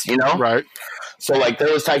distance, Right. So like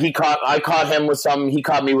there was time I caught him with something. He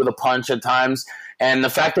caught me with a punch at times. And the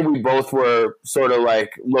fact that we both were sort of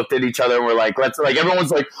like looked at each other and we're like,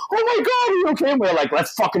 everyone's like, oh my God, are you okay? And we're like,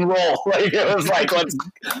 let's fucking roll. Like it was like,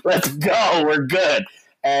 let's go. We're good.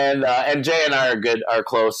 And Jay and I are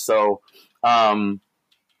close. So that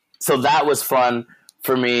was fun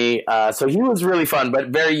for me. So he was really fun, but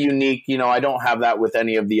very unique. I don't have that with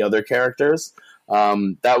any of the other characters.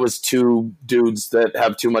 That was two dudes that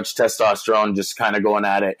have too much testosterone just kind of going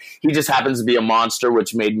at it. He just happens to be a monster,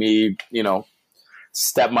 which made me,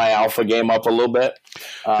 step my alpha game up a little bit.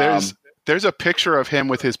 There's a picture of him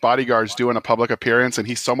with his bodyguards doing a public appearance, and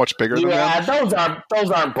he's so much bigger than them. Yeah, those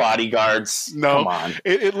aren't bodyguards. No, come on.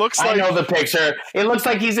 It looks like I know the picture. It looks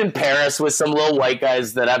like he's in Paris with some little white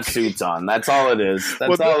guys that have suits on. That's all it is.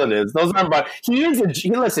 That's all it is. Those aren't.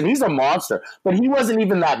 Listen, he's a monster, but he wasn't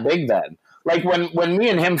even that big then. Like when me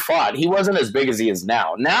and him fought, he wasn't as big as he is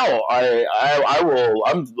now. Now I'm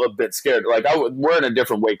a bit scared. Like we're in a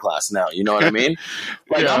different weight class now. You know what I mean?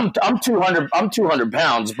 Like yeah. I'm 200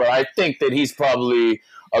 pounds, but I think that he's probably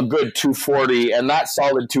a good 240, and that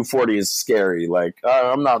solid 240 is scary. Like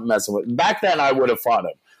I'm not messing with. Back then I would have fought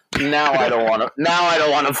him. Now I don't want to. Now I don't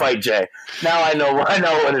want to fight Jay. Now I know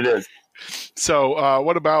what it is. So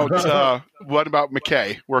what about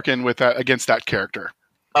McKay working with against that character?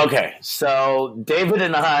 Okay, so David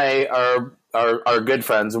and I are good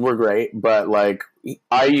friends and we're great, but like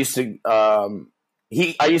I used to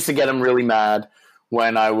get him really mad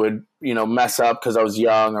when I would mess up because I was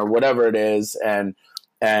young or whatever it is, and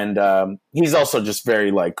he's also just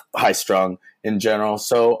very like high strung, in general.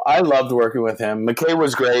 So I loved working with him. McKay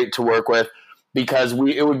was great to work with because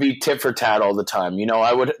it would be tit for tat all the time. You know,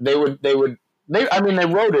 they wrote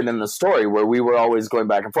it in the story where we were always going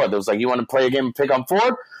back and forth. It was like, you want to play a game and pick on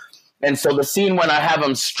Ford? And so the scene when I have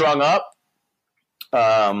him strung up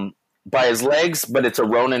by his legs, but it's a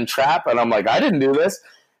Ronin trap, and I'm like, I didn't do this.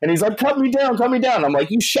 And he's like, cut me down. I'm like,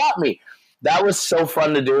 you shot me. That was so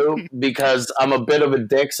fun to do because I'm a bit of a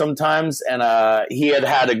dick sometimes, and he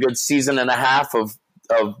had a good season and a half of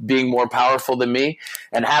being more powerful than me,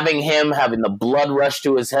 and having the blood rush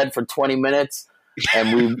to his head for 20 minutes,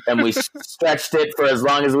 and we stretched it for as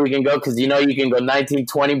long as we can go because you can go 19,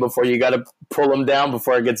 20 before you got to pull him down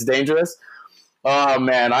before it gets dangerous. Oh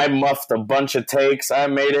man, I muffed a bunch of takes. I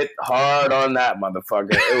made it hard on that motherfucker.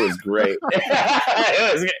 It was great.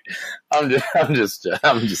 I'm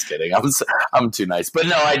just kidding. I'm too nice, but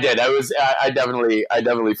no, I did. I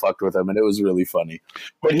definitely fucked with him, and it was really funny.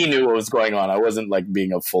 But he knew what was going on. I wasn't like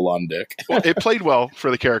being a full on dick. Well, it played well for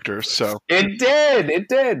the characters, so it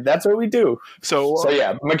did. That's what we do. So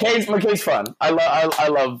yeah, McKay's fun. I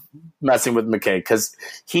love messing with McKay because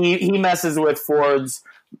he messes with Ford's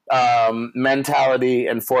mentality,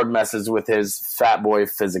 and Ford messes with his fat boy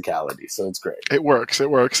physicality, so it's great. It works,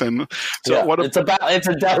 and so yeah, it's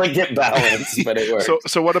a delicate balance, but it works.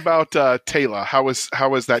 So what about Taylor? How was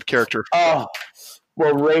that character? Oh,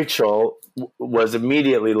 well, Rachel was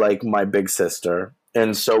immediately like my big sister,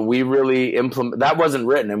 and so we really that wasn't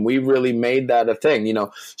written, and we really made that a thing. You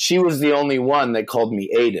know, she was the only one that called me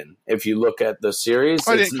Aiden. If you look at the series,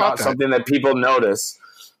 it's not something that people notice.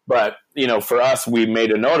 But, for us, we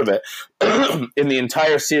made a note of it. In the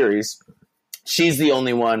entire series, she's the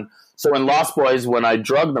only one. So in Lost Boys, when I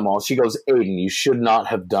drugged them all, she goes, Aiden, you should not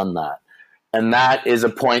have done that. And that is a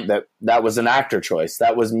point that was an actor choice.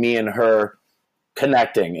 That was me and her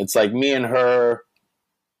connecting. It's like me and her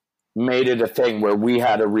made it a thing where we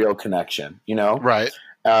had a real connection, Right.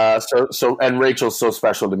 And Rachel's so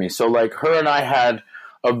special to me. So, like, her and I had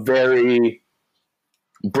a very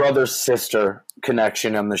brother-sister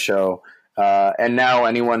connection on the show, and now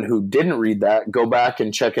anyone who didn't read that, go back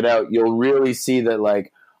and check it out. You'll really see that,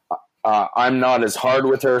 like, I'm not as hard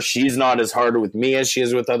with her, she's not as hard with me as she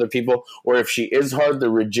is with other people, or if she is hard,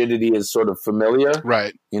 the rigidity is sort of familiar,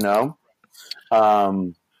 right?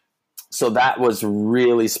 So that was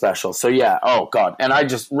really special. So yeah, oh god, and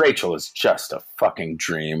Rachel is just a fucking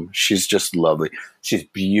dream. She's just lovely. She's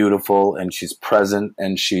beautiful, and she's present,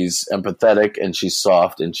 and she's empathetic, and she's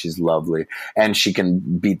soft, and she's lovely, and she can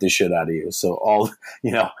beat the shit out of you. So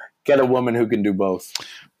get a woman who can do both.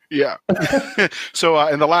 Yeah. So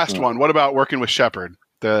in the last one, what about working with Shepard?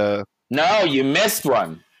 No, you missed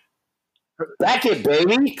one. Beckett,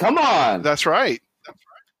 baby, come on. That's right.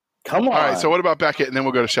 Come on. All right, so what about Beckett, and then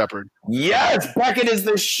we'll go to Shepard? Yes, Beckett is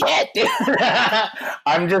the shit.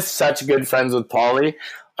 I'm just such good friends with Paulie.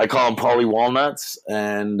 I call him Paulie Walnuts,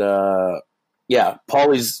 and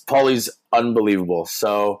Paulie's unbelievable.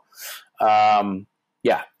 So, I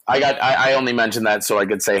only mentioned that so I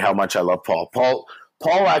could say how much I love Paul.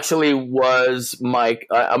 Paul actually was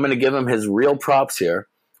I'm going to give him his real props here,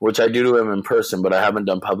 which I do to him in person, but I haven't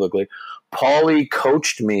done publicly. Paulie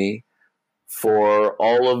coached me for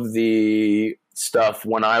all of the stuff.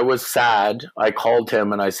 When I was sad, I called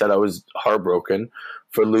him and I said I was heartbroken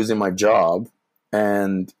for losing my job.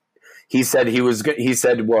 And he said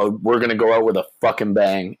well, we're going to go out with a fucking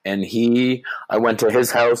bang. And I went to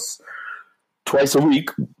his house twice a week,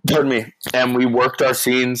 pardon me, and we worked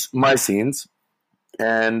my scenes.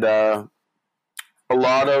 And a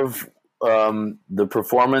lot of the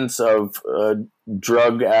performance of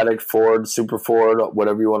drug addict Ford, Super Ford,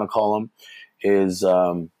 whatever you want to call him, is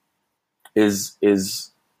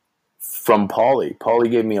from Paulie.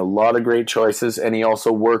 Paulie gave me a lot of great choices, and he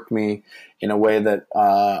also worked me in a way that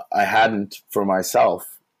I hadn't for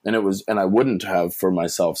myself, and I wouldn't have for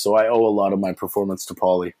myself. So I owe a lot of my performance to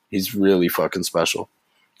Paulie. He's really fucking special.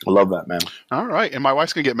 I love that, man. All right. And my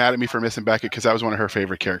wife's going to get mad at me for missing Beckett because that was one of her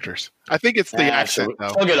favorite characters. I think it's the accent, though.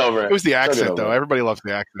 She'll get over it. It was the accent, though. Everybody loves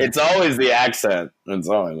the accent. It's always the accent. It's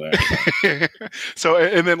always the accent. So,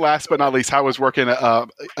 and then last but not least, how was working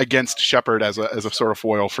against Shepard as a sort of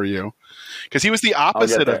foil for you? Because he was the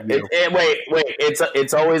opposite of you. Wait.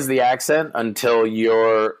 It's always the accent until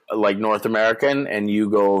you're like North American and you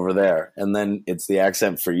go over there. And then it's the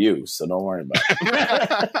accent for you. So don't worry about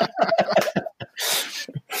it.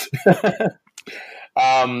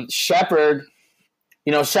 Shepard,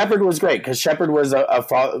 Shepard was great because Shepard was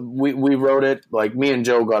we wrote it, like, me and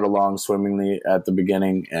Joe got along swimmingly at the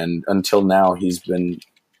beginning, and until now he's been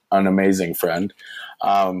an amazing friend.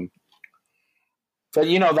 But,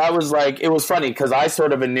 you know, that was like, it was funny because I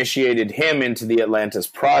sort of initiated him into the Atlantis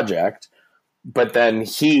project, but then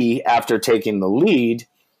he, after taking the lead,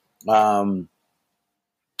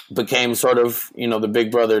 became sort of, you know, the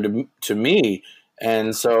big brother to me.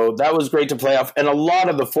 And so that was great to play off. And a lot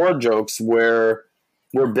of the Ford jokes were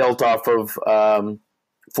built off of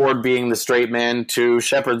Ford being the straight man to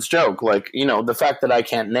Shepard's joke. Like, you know, the fact that I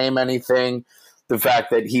can't name anything, the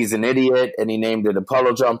fact that he's an idiot and he named it a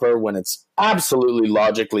puddle jumper when it's absolutely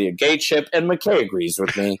logically a gate ship, and McKay agrees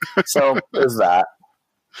with me. So there's that.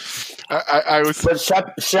 But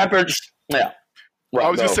Shepard, yeah. Well, I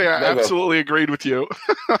was just saying, I absolutely agreed with you.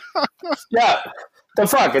 Yeah. The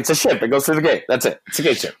fuck? It's a ship. It goes through the gate. That's it. It's a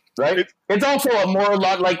gate ship, right? It's also a more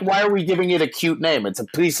like, why are we giving it a cute name? It's a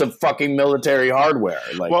piece of fucking military hardware.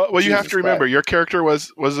 Like, well, you have to remember, your character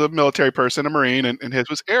was a military person, a Marine, and his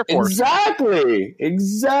was Air Force. Exactly.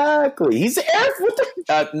 He's Air Force.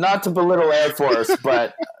 Not to belittle Air Force,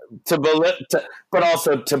 but but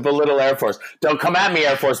also to belittle Air Force. Don't come at me,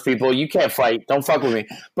 Air Force people. You can't fight. Don't fuck with me.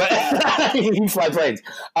 But you fly planes.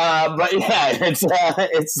 But yeah, it's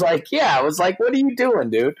like, yeah, I was like, what are you doing,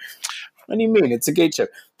 dude? What do you mean? It's a gate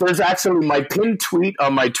ship. There's actually my pinned tweet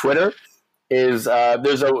on my Twitter is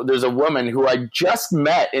there's a woman who I just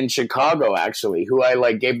met in Chicago, actually, who I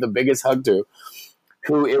like gave the biggest hug to.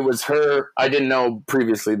 Who it was her. I didn't know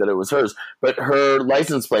previously that it was hers, but her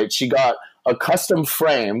license plate, she got a custom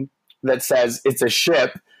frame that says it's a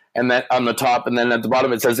ship, and then on the top, and then at the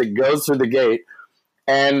bottom it says it goes through the gate,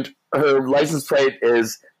 and her license plate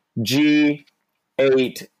is G8SHIP,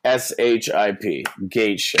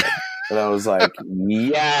 gate ship. And I was like,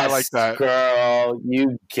 yes, I like that. Girl,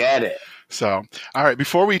 you get it. So, all right,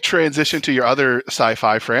 before we transition to your other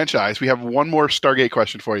sci-fi franchise, we have one more Stargate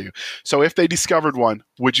question for you. So if they discovered one,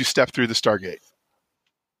 would you step through the Stargate?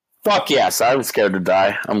 Fuck yes. I'm scared to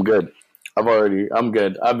die. I'm good. I'm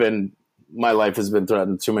good. My life has been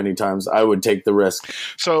threatened too many times. I would take the risk.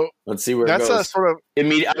 So let's see where it goes. That's a sort of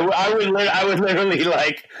immediate. I would literally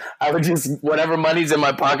like, I would just, whatever money's in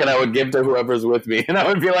my pocket, I would give to whoever's with me. And I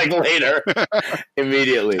would be like, later,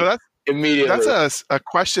 immediately. So Immediately. That's a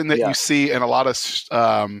question that you see in a lot of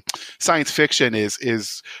science fiction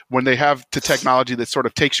is when they have the technology that sort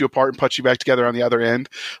of takes you apart and puts you back together on the other end,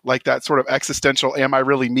 like that sort of existential, am I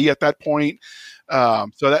really me at that point? So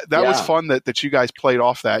that was fun that you guys played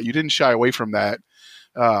off that. You didn't shy away from that.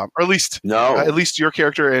 Or at least your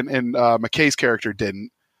character and McKay's character didn't.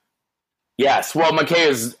 Yes. Well, McKay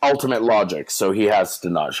is ultimate logic, so he has to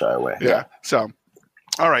not shy away. Yeah. So,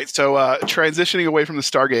 all right. So transitioning away from the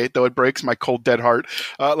Stargate, though it breaks my cold dead heart.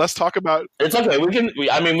 Let's talk about. It's okay.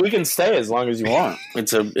 We can stay as long as you want.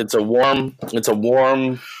 It's a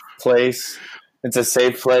warm place. It's a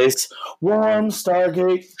safe place. Warm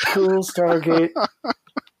Stargate, cool Stargate.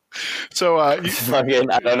 So I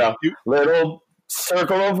don't know. Little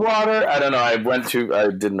circle of water. I don't know. I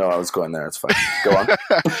didn't know I was going there. It's fine. Go on.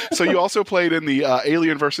 So you also played in the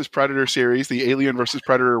Alien vs. Predator series, the Alien vs.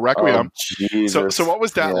 Predator Requiem. Oh, so what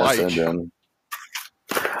was that like?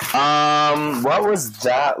 What was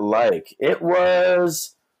that like? It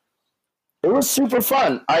was super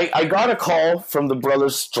fun. I got a call from the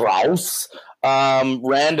brothers Strauss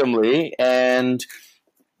randomly, and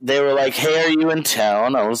they were like, hey, are you in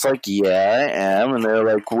town? I was like, yeah, I am. And they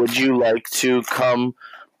were like, would you like to come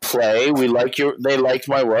play? They liked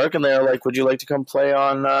my work, and they were like, would you like to come play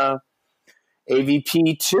on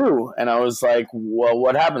AVP 2? And I was like, well,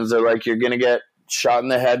 what happens? They're like, you're going to get shot in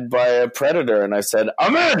the head by a predator. And I said,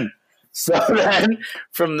 I'm in. So then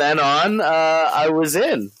from then on, I was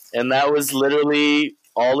in. And that was literally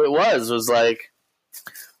all it was like,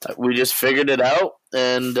 we just figured it out,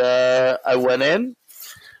 and I went in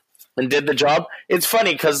and did the job. It's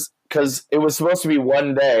funny because it was supposed to be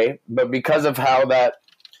one day, but because of how that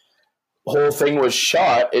whole thing was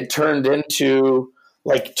shot, it turned into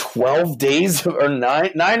like 12 days or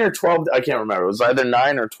 9 or 12. I can't remember. It was either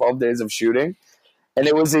 9 or 12 days of shooting, and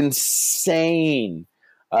it was insane.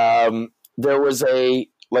 There was an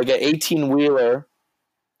 18-wheeler,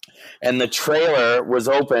 and the trailer was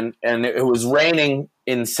open, and it was raining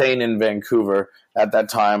insane in Vancouver at that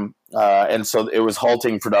time, and so it was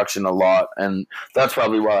halting production a lot, and that's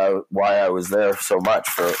probably why I was there so much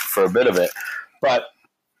for a bit of it. But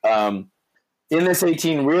in this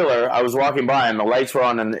 18-wheeler, I was walking by, and the lights were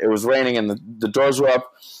on, and it was raining, and the doors were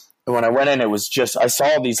up, and when I went in, it was just, I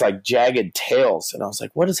saw these like jagged tails, and I was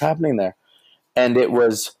like, what is happening there? And it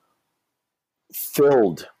was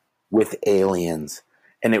filled with aliens.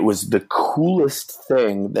 And it was the coolest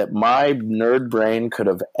thing that my nerd brain could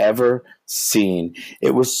have ever seen.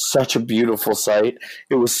 It was such a beautiful sight.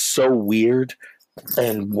 It was so weird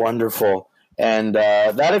and wonderful. And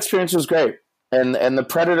that experience was great. And the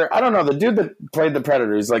Predator, I don't know, the dude that played the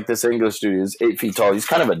Predator, he's like this English dude. He's 8 feet tall. He's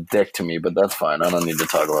kind of a dick to me, but that's fine. I don't need to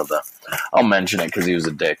talk about that. I'll mention it because he was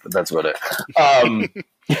a dick, but that's about it.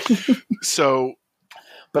 So,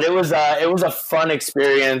 but it was a fun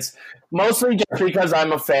experience, mostly just because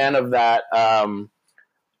I'm a fan of that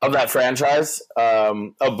franchise,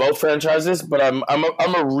 of both franchises. But I'm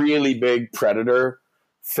a really big Predator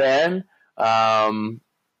fan. I'm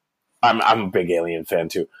a big Alien fan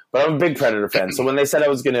too, but I'm a big Predator fan. So when they said I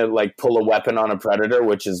was gonna like pull a weapon on a Predator,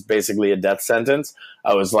 which is basically a death sentence,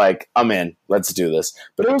 I was like, I'm in. Let's do this.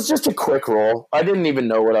 But it was just a quick roll. I didn't even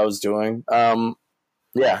know what I was doing.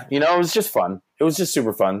 Yeah, it was just fun. It was just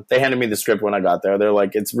super fun. They handed me the script when I got there. They're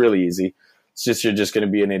like, it's really easy. It's just you're just gonna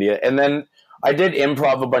be an idiot. And then I did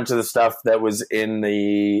improv a bunch of the stuff that was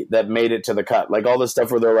that made it to the cut, like all the stuff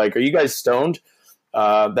where they're like, "Are you guys stoned?"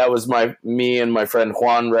 That was me and my friend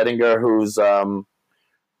Juan Redinger, who's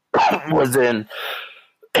was in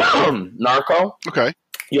Narco. okay.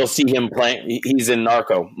 You'll see him playing. He's in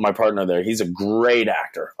Narco, my partner there. He's a great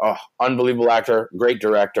actor. Oh, unbelievable actor, great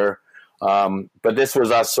director. But this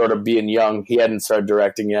was us sort of being young. He hadn't started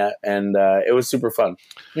directing yet, and it was super fun.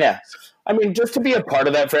 Yeah. I mean, just to be a part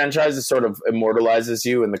of that franchise, it sort of immortalizes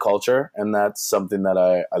you in the culture, and that's something that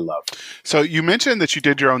I love. So you mentioned that you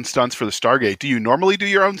did your own stunts for the Stargate. Do you normally do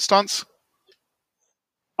your own stunts?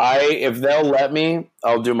 If they'll let me,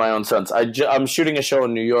 I'll do my own stunts. I'm shooting a show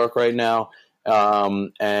in New York right now,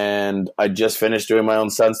 and I just finished doing my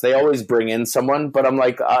own stunts. They always bring in someone, but I'm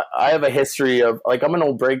like, I have a history of, like, I'm an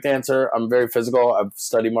old breakdancer. I'm very physical. I've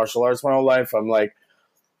studied martial arts my whole life. I'm like,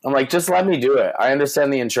 just let me do it. I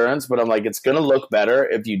understand the insurance, but I'm like, it's going to look better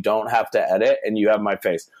if you don't have to edit and you have my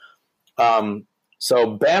face. So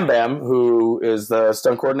Bam Bam, who is the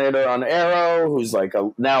stunt coordinator on Arrow, who's like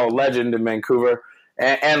now a legend in Vancouver,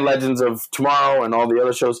 and Legends of Tomorrow and all the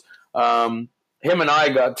other shows, him and I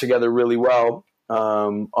got together really well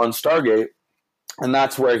on Stargate. And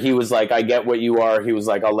that's where he was like, I get what you are. He was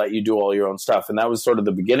like, I'll let you do all your own stuff. And that was sort of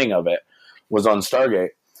the beginning of it, was on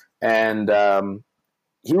Stargate. And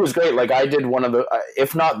he was great. Like, I did one of the,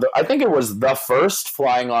 if not, I think it was the first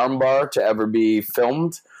flying armbar to ever be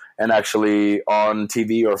filmed and actually on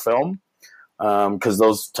TV or film, because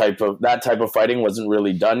that type of fighting wasn't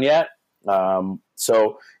really done yet.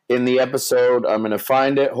 So in the episode, I'm going to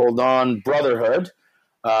find it. Hold on. Brotherhood.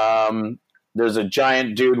 There's a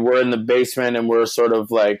giant dude. We're in the basement and we're sort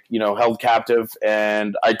of like, held captive,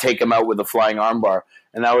 and I take him out with a flying armbar.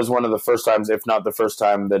 And that was one of the first times, if not the first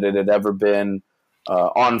time, that it had ever been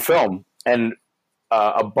on film. And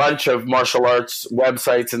a bunch of martial arts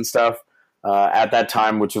websites and stuff at that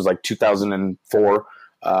time, which was like 2004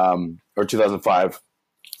 or 2005,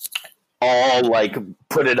 all like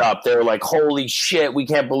put it up. They were like, holy shit, we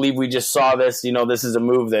can't believe we just saw this. This is a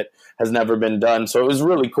move that has never been done. So it was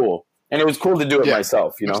really cool. And it was cool to do it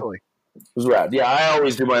myself, Absolutely. It was rad. Yeah, I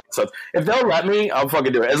always do my own stuff. If they'll let me, I'll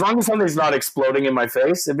fucking do it. As long as something's not exploding in my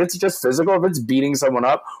face. If it's just physical, if it's beating someone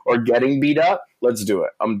up or getting beat up, let's do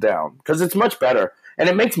it. I'm down. Because it's much better. And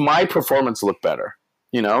it makes my performance look better.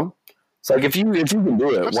 It's like, if you can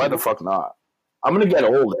do it, Absolutely. Why the fuck not? I'm going to get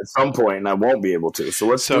old at some point, and I won't be able to. So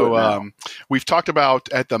let's do it now. We've talked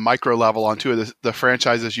about at the micro level on two of the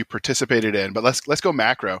franchises you participated in, but let's go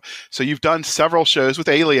macro. So you've done several shows with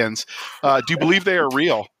aliens. Do you believe they are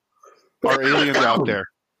real? Are aliens out there?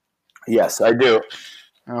 Yes, I do.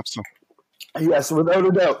 Absolutely. Yes, without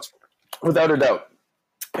a doubt. Without a doubt.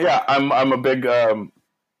 Yeah, I'm a big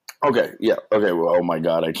okay, yeah. Okay, well, oh my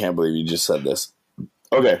god, I can't believe you just said this.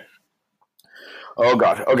 Okay. Oh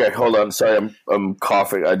god. Okay, hold on. Sorry, I'm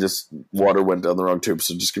coughing. Water went down the wrong tube,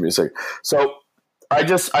 so just give me a second. So I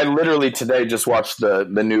literally today just watched the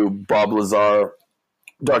new Bob Lazar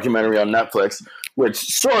documentary on Netflix, which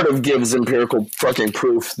sort of gives empirical fucking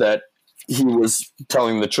proof that he was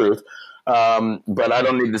telling the truth. But I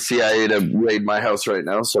don't need the CIA to raid my house right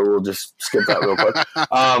now, so we'll just skip that real quick.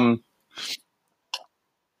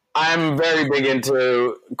 I'm very big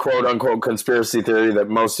into quote-unquote conspiracy theory, that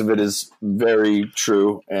most of it is very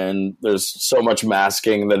true, and there's so much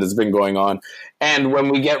masking that has been going on. And when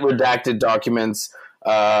we get redacted documents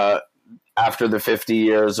after the 50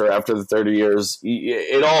 years or after the 30 years,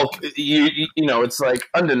 it's like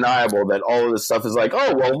undeniable that all of this stuff is like,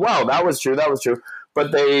 oh, well, wow, that was true.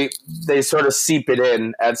 But they sort of seep it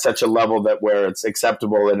in at such a level that where it's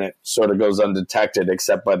acceptable and it sort of goes undetected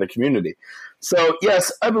except by the community. So,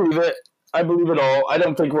 yes, I believe it. I believe it all. I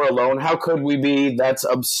don't think we're alone. How could we be? That's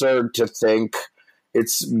absurd to think.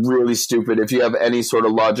 It's really stupid if you have any sort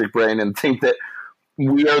of logic brain and think that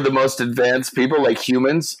we are the most advanced people, like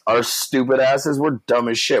humans, our stupid asses, we're dumb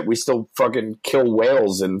as shit. We still fucking kill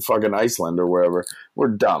whales in fucking Iceland or wherever. We're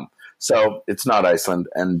dumb. So it's not Iceland,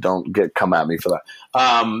 and don't come at me for that.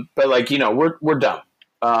 But like, you know, we're dumb.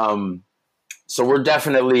 So we're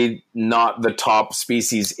definitely not the top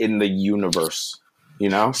species in the universe. You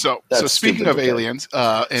know. So speaking of aliens,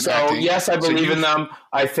 and so acting, yes, I believe in them.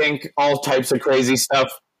 I think all types of crazy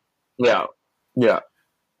stuff. Yeah.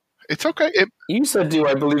 It's okay. You said, "Do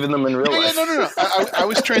I believe in them in real life?" No. I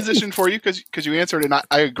was transitioned for you because you answered, and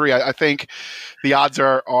I agree. I think the odds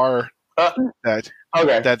are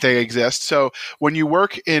that they exist. So when you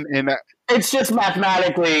work in it's just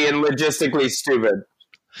mathematically and logistically stupid.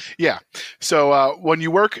 Yeah. So when you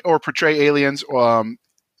work or portray aliens,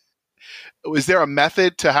 is there a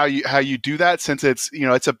method to how you do that? Since it's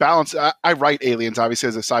a balance. I write aliens obviously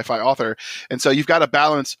as a sci-fi author, and so you've got to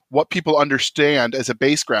balance what people understand as a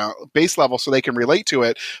base level, so they can relate to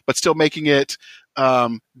it, but still making it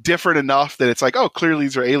different enough that it's like, oh, clearly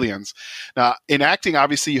these are aliens. Now, in acting,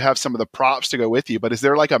 obviously you have some of the props to go with you, but is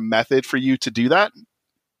there like a method for you to do that?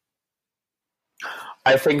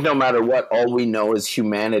 I think no matter what, all we know is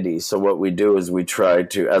humanity. So what we do is we try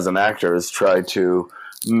to, as an actor, try to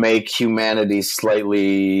make humanity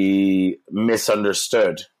slightly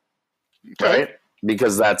misunderstood, right?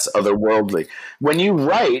 Because that's otherworldly. When you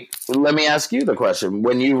write, let me ask you the question.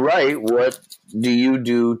 When you write, what do you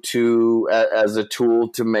do as a tool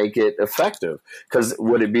to make it effective? Because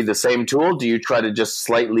would it be the same tool? Do you try to just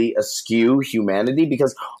slightly askew humanity?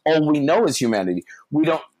 Because all we know is humanity. We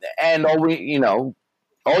don't, and all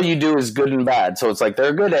you do is good and bad. So it's like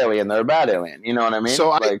they're a good alien, they're a bad alien. You know what I mean?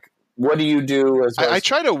 So what do you do? I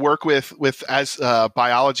try to work with as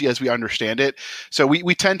biology as we understand it. So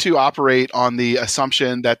we tend to operate on the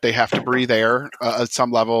assumption that they have to breathe air at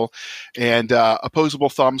some level, and opposable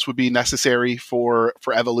thumbs would be necessary for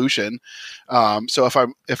evolution. So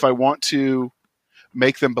if I want to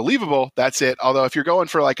make them believable, that's it. Although if you're going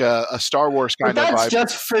for like a Star Wars kind of vibe, that's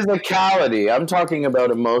just physicality. I'm talking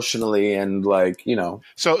about emotionally and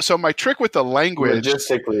So my trick with the language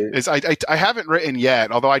logistically is I haven't written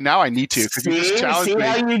yet, although I need to, because you just challenged me.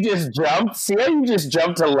 How you just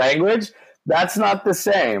jumped to language? That's not the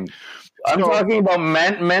same. I'm talking about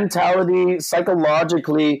mentality,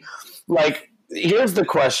 psychologically. Like, here's the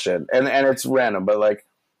question, and it's random, but like.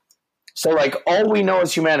 So, like, all we know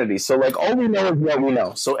is humanity. So, like, all we know is what we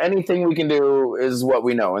know. So anything we can do is what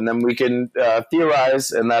we know. And then we can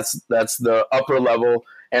theorize, and that's the upper level.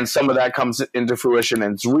 And some of that comes into fruition,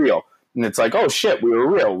 and it's real. And it's like, oh, shit, we were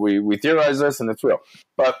real. We theorized this, and it's real.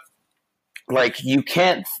 But, like, you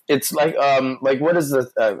can't – it's like what is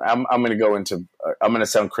the I'm going to go into I'm going to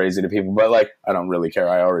sound crazy to people, but, like, I don't really care.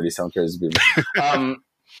 I already sound crazy to people.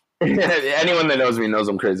 Anyone that knows me knows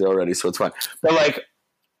I'm crazy already, so it's fine. But, like –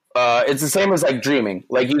 it's the same as like dreaming.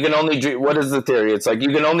 Like you can only dream. What is the theory? It's like you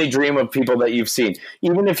can only dream of people that you've seen.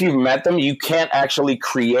 Even if you've met them, you can't actually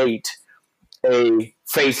create a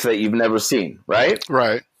face that you've never seen, right?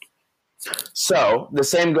 Right. So the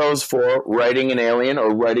same goes for writing an alien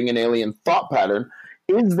or writing an alien thought pattern.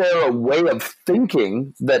 Is there a way of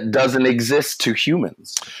thinking that doesn't exist to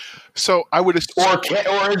humans? So I would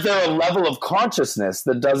or is there a level of consciousness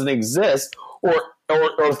that doesn't exist, or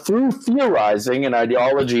through theorizing and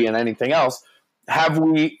ideology and anything else, are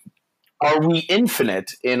we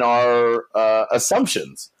infinite in our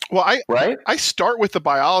assumptions? Well, I start with the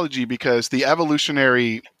biology because the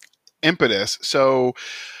evolutionary impetus. So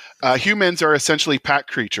humans are essentially pack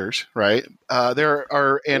creatures, right? There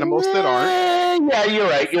are animals that aren't. Yeah, you're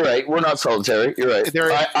right. We're not solitary. You're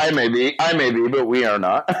right. I may be, but we are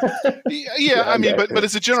not. Yeah, I mean, but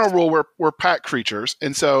as a general rule, we're pack creatures,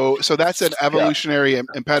 and so that's an evolutionary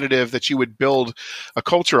imperative that you would build a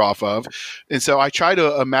culture off of. And so I try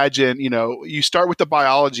to imagine, you start with the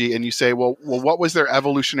biology, and you say, well, what was their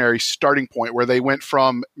evolutionary starting point, where they went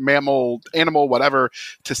from mammal, animal, whatever,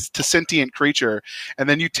 to sentient creature, and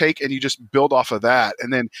then you take and you just build off of that,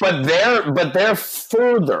 and then. But they're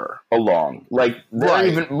further along. Like they're right.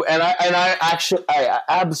 even, and I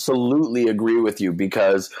absolutely agree with you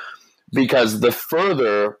because the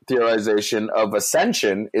further theorization of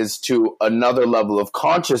ascension is to another level of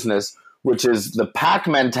consciousness, which is the pack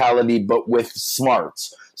mentality, but with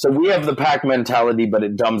smarts. So we have the pack mentality, but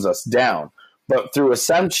it dumbs us down. But through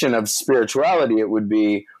ascension of spirituality, it would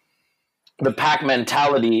be the pack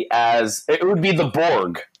mentality as it would be the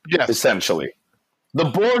Borg, yes. Essentially. The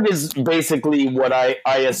Borg is basically what I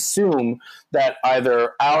assume that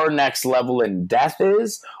either our next level in death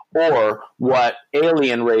is, or what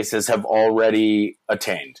alien races have already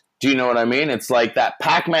attained. Do you know what I mean? It's like that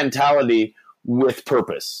pack mentality with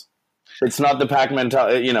purpose. It's not the pack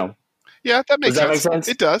mentality, Yeah, that makes Does that sense. make sense?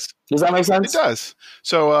 It does. Does that make sense? It does.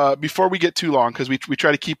 So before we get too long, because we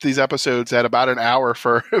try to keep these episodes at about an hour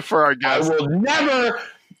for our I guests. will never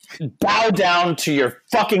bow down to your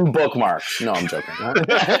fucking bookmark. No, I'm joking.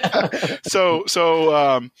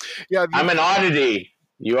 Yeah. I'm an oddity.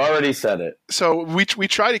 You already said it. So we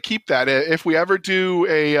try to keep that. If we ever do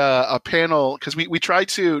a panel, because we try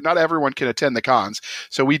to, not everyone can attend the cons.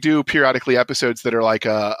 So we do periodically episodes that are like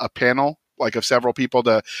a panel, like of several people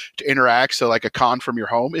to interact. So like a con from your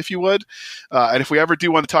home, if you would. And if we ever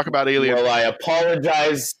do want to talk about aliens. Well,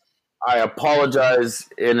 I apologize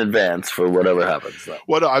in advance for whatever happens.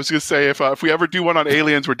 What I was going to say, if we ever do one on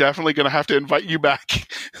aliens, we're definitely going to have to invite you back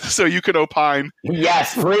so you can opine.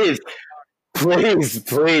 Yes, please.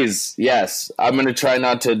 Please. Yes. I'm going to try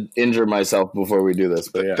not to injure myself before we do this,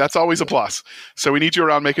 but yeah. That's always a plus. So we need you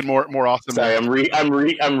around making more awesome. Sorry,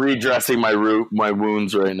 I'm redressing my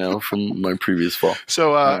wounds right now from my previous fall.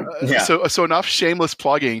 So so enough shameless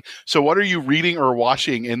plugging. So what are you reading or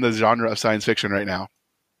watching in the genre of science fiction right now?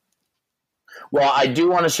 Well, I do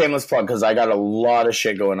want a shameless plug because I got a lot of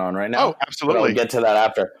shit going on right now. Oh, absolutely. I'll get to that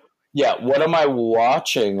after. Yeah, what am I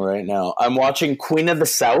watching right now? I'm watching Queen of the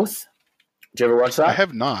South. Did you ever watch that? I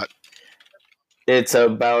have not. It's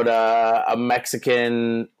about a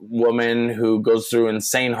Mexican woman who goes through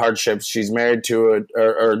insane hardships. She's married to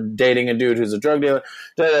or dating a dude who's a drug dealer.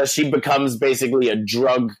 She becomes basically a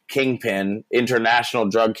drug kingpin, international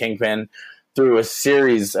drug kingpin, through a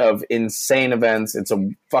series of insane events. It's a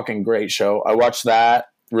fucking great show. I watch that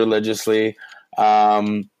religiously.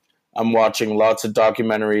 I'm watching lots of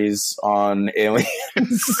documentaries on aliens.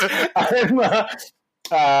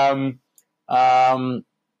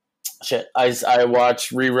 Shit. I watch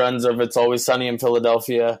reruns of It's Always Sunny in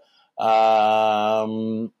Philadelphia. What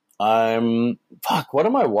am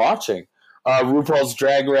I watching? RuPaul's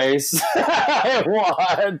Drag Race.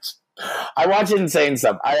 I watch insane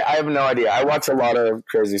stuff. I have no idea. I watch a lot of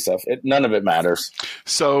crazy stuff. None of it matters.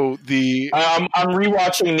 So I'm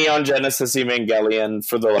rewatching Neon Genesis Evangelion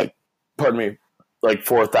for the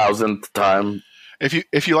 4,000th time.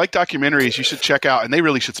 If you like documentaries, you should check out, and they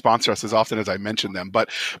really should sponsor us as often as I mention them,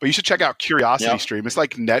 but you should check out Curiosity Stream. It's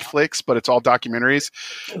like Netflix, but it's all documentaries.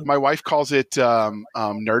 My wife calls it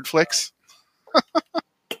Nerdflix.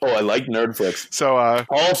 Oh, I like Nerdflix. So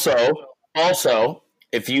also,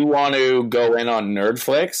 if you want to go in on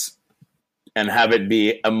Nerdflix and have it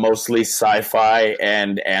be a mostly sci-fi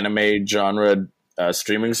and anime genre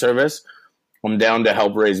streaming service, I'm down to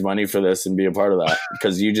help raise money for this and be a part of that,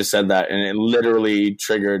 because you just said that and it literally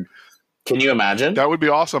triggered. Can you imagine? That would be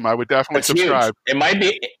awesome. I would definitely subscribe.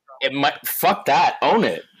 Huge. It might fuck that. Own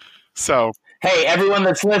it. So, hey, everyone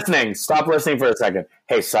that's listening, stop listening for a second.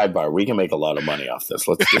 Hey, sidebar, we can make a lot of money off this.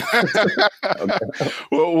 Let's do it. Okay.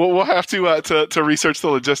 We'll have to research the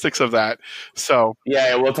logistics of that. So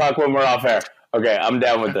yeah, we'll talk when we're off air. Okay, I'm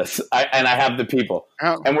down with this. I have the people.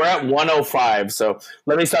 And we're at 105, so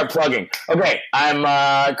let me start plugging. Okay, I'm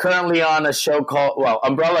currently on a show called,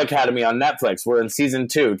 Umbrella Academy on Netflix. We're in season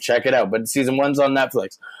 2. Check it out. But season 1's on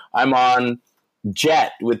Netflix. I'm on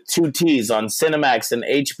Jet with 2 T's on Cinemax and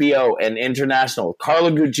HBO and International.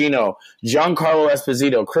 Carla Gugino, Giancarlo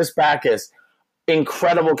Esposito, Chris Backus.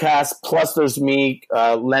 Incredible cast. Plus there's me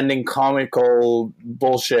lending comical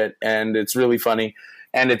bullshit, and it's really funny.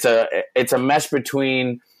 And it's a mesh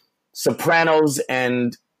between Sopranos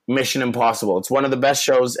and Mission Impossible. It's one of the best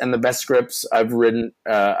shows and the best scripts I've written.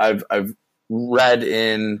 I've read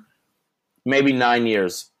in maybe 9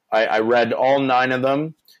 years. I read all 9 of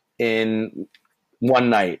them in one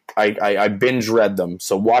night. I binge read them.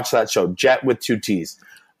 So watch that show, Jet with 2 T's.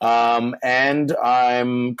 And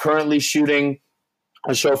I'm currently shooting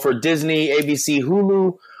a show for Disney, ABC,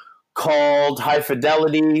 Hulu called High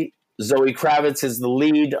Fidelity. Zoe Kravitz is the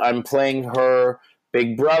lead. I'm playing her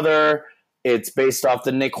big brother. It's based off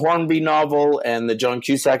the Nick Hornby novel and the John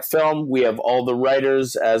Cusack film. We have all the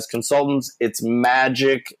writers as consultants. It's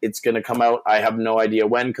magic. It's going to come out. I have no idea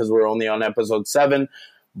when, because we're only on episode 7.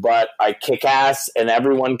 But I kick ass and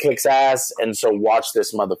everyone kicks ass. And so watch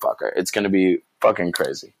this motherfucker. It's going to be fucking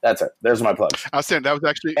crazy. That's it. There's my plug. Outstanding. That was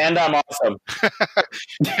actually... And I'm awesome.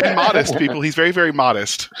 And modest, people. He's very, very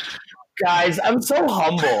modest. Guys, I'm so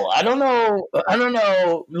humble. I don't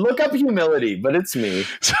know. Look up humility, but it's me.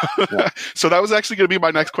 So that was actually going to be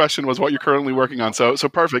my next question, was what you're currently working on. So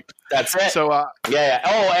perfect. That's it. So yeah.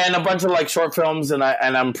 Oh, and a bunch of short films, and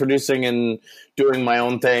I'm producing and doing my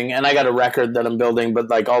own thing, and I got a record that I'm building,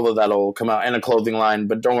 but all of that'll come out, and a clothing line.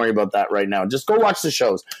 But don't worry about that right now. Just go watch the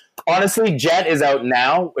shows. Honestly, Jet is out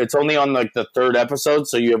now. It's only on the 3rd episode,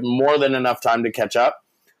 so you have more than enough time to catch up.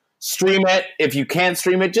 Stream it. If you can't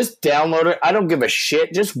stream it, just download it. I don't give a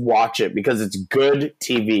shit. Just watch it because it's good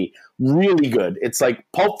TV. Really good. It's like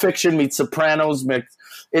Pulp Fiction meets Sopranos mixed.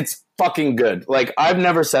 It's fucking good. Like, I've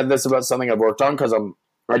never said this about something I've worked on because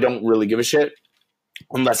I don't really give a shit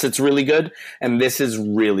unless it's really good. And this is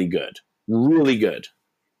really good. Really good.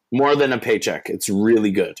 More than a paycheck. It's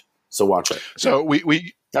really good. So watch it. So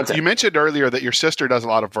you mentioned earlier that your sister does a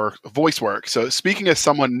lot of voice work. So speaking as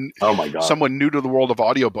someone, oh my God, someone new to the world of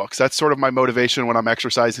audiobooks, that's sort of my motivation when I'm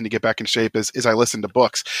exercising to get back in shape is I listen to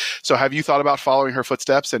books. So have you thought about following her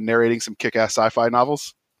footsteps and narrating some kick-ass sci-fi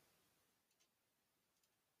novels?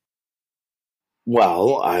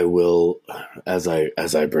 Well, I will, as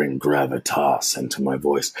I bring gravitas into my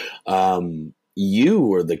voice. You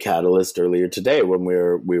were the catalyst earlier today when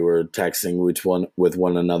we were texting with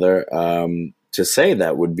one another to say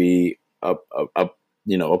that would be a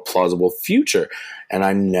plausible future, and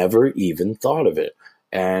I never even thought of it.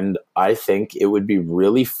 And I think it would be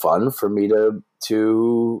really fun for me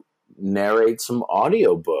to narrate some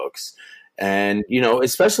audiobooks. And,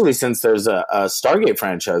 especially since there's a Stargate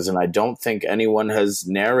franchise, and I don't think anyone has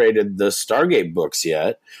narrated the Stargate books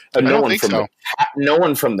yet. No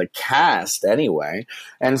one from the cast, anyway.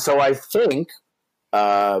 And so I think,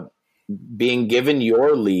 being given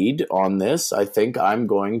your lead on this, I think I'm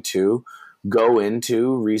going to go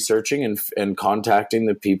into researching and contacting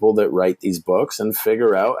the people that write these books and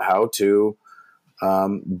figure out how to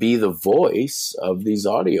be the voice of these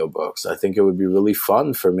audiobooks. I think it would be really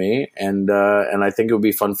fun for me, and I think it would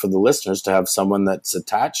be fun for the listeners to have someone that's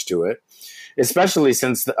attached to it, especially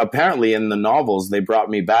since apparently in the novels they brought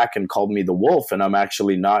me back and called me the wolf, and I'm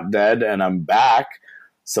actually not dead and I'm back.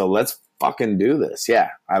 So let's fucking do this. Yeah,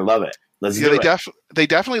 I love it. Let's do it. They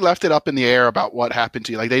definitely left it up in the air about what happened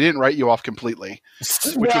to you. Like, they didn't write you off completely,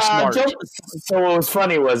 which was smart. So what was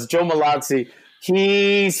funny was Joe Malazzi,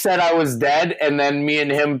 he said I was dead, and then me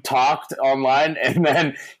and him talked online, and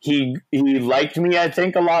then he liked me, I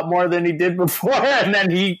think, a lot more than he did before, and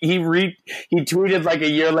then he tweeted like a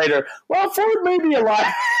year later, well, Ford may be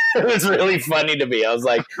alive. It was really funny to me. I was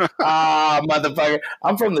like, motherfucker,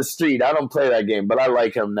 I'm from the street. I don't play that game, but I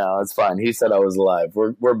like him now. It's fine. He said I was alive.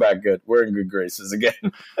 We're back good. We're in good graces again.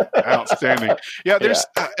 Outstanding. Yeah, there's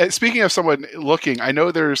speaking of someone looking, I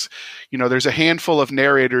know there's a handful of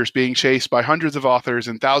narrators being chased by hundreds of authors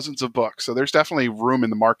and thousands of books. So there's definitely room in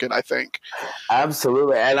the market, I think.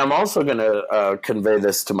 Absolutely. And I'm also going to convey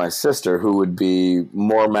this to my sister, who would be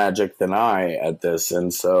more magic than I at this.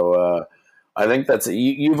 And so I think that's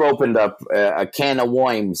you've opened up a can of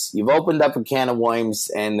worms. You've opened up a can of worms,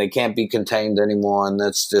 and they can't be contained anymore. And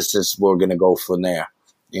that's just we're going to go from there.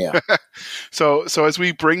 Yeah. So as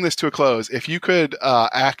we bring this to a close, if you could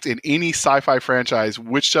act in any sci-fi franchise,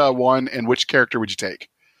 which one and which character would you take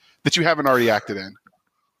that you haven't already acted in?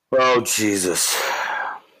 Oh, Jesus.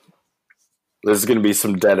 There's going to be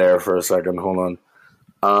some dead air for a second. Hold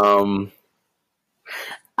on.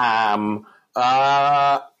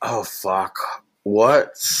 Oh fuck. What?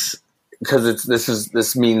 Because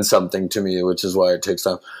this means something to me, which is why it takes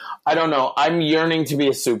time. I don't know. I'm yearning to be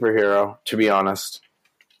a superhero, to be honest.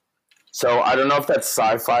 So I don't know if that's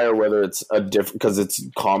sci-fi or whether it's a different, because it's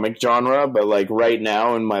comic genre. But like right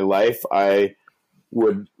now in my life, I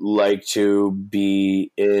would like to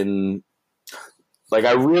be in. Like,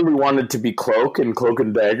 I really wanted to be Cloak in Cloak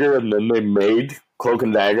and Dagger, and then they made Cloak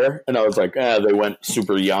and Dagger, and I was like, they went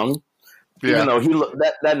super young. Yeah. Even though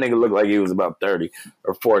that nigga looked like he was about 30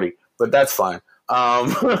 or 40, but that's fine.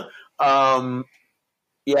 Yeah,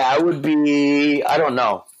 I would be. I don't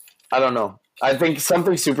know. I think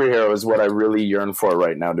something superhero is what I really yearn for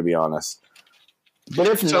right now, to be honest. But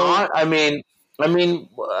if not, I mean,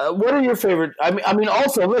 what are your favorite? I mean,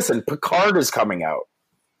 also listen, Picard is coming out.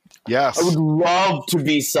 Yes, I would love to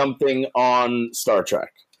be something on Star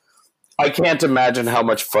Trek. I can't imagine how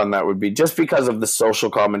much fun that would be, just because of the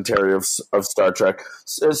social commentary of Star Trek.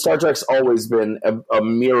 Star Trek's always been a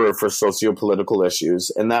mirror for socio-political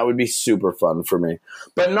issues, and that would be super fun for me.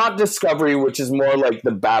 But not Discovery, which is more like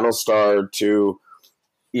the Battlestar to,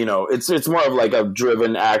 it's more of like a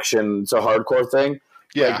driven action. It's a hardcore thing.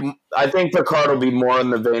 Yeah. Like, I think Picard will be more in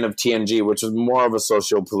the vein of TNG, which is more of a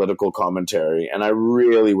socio-political commentary, and I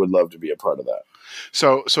really would love to be a part of that.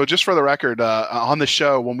 So just for the record, on the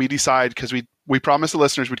show, when we decide, because we promised the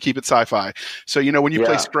listeners we'd keep it sci-fi. So, when you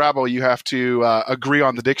play Scrabble, you have to agree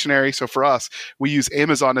on the dictionary. So for us, we use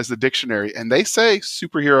Amazon as the dictionary, and they say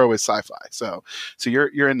superhero is sci-fi. So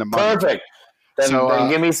you're in the money. Perfect. Then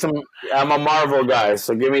give me some. I'm a Marvel guy,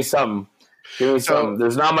 so give me something. Give me some.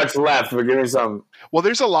 There's not much left, but give me some. Well,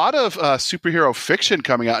 there's a lot of superhero fiction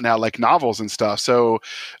coming out now, like novels and stuff. So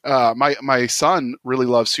my son really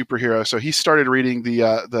loves superheroes, so he started reading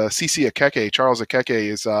the C.C. Akeke. Charles Akeke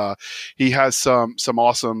is he has some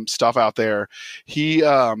awesome stuff out there. He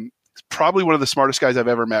probably one of the smartest guys I've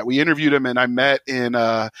ever met. We interviewed him, and I met him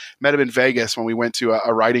in Vegas when we went to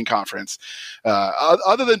a writing conference.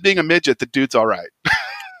 Other than being a midget, the dude's all right.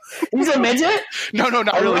 He's a midget? No,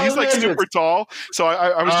 not really. He's like midgets. Super tall. So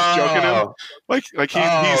I was just joking him. Like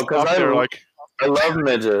he's up there. Like I love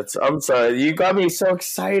midgets. I'm sorry, you got me so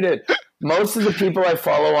excited. Most of the people I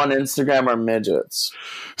follow on Instagram are midgets.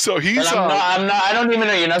 So he's. And I'm not. I don't even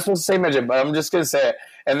know. You're not supposed to say midget, but I'm just gonna say it.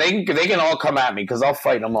 And they can all come at me because I'll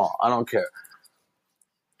fight them all. I don't care.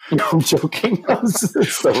 No, I'm joking.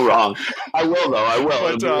 It's so wrong. I will though. I will.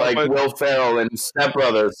 It'll be Will Ferrell and Step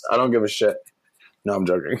Brothers. I don't give a shit. No, I'm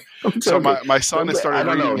joking. So my son has started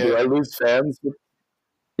reading it. Do I lose fans?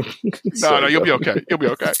 No, you'll be okay. You'll be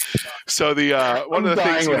okay. So the one of the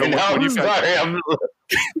things when you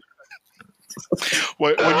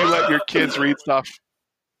let your kids read stuff.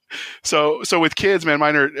 So with kids, man,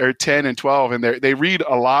 mine are 10 and 12, and they read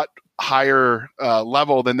a lot higher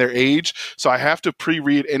level than their age. So I have to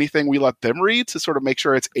pre-read anything we let them read to sort of make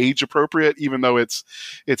sure it's age appropriate, even though it's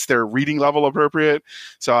their reading level appropriate.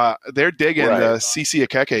 So they're digging the C.C.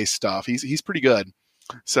 Akeke stuff. He's pretty good.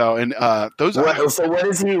 So those. So what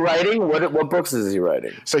is he writing? What books is he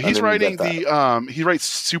writing? So he's writing he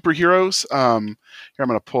writes superheroes. Here I'm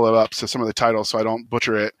going to pull it up. So some of the titles, so I don't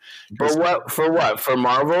butcher it. For what? For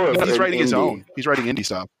Marvel? He's writing his own. He's writing indie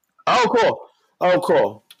stuff. Oh,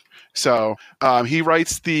 cool. So he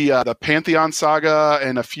writes the Pantheon saga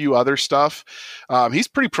and a few other stuff. He's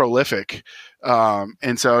pretty prolific.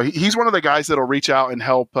 And so he's one of the guys that'll reach out and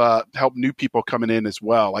help new people coming in as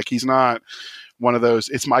well. Like he's not one of those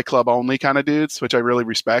it's my club only kind of dudes, which I really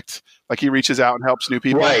respect. Like he reaches out and helps new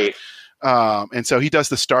people. Right. And so he does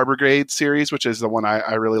the Star Brigade series, which is the one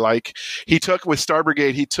I really like. With Star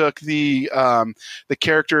Brigade, he took the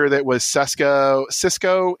character that was Cisco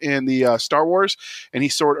in the Star Wars,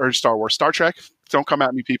 and Star Trek. Don't come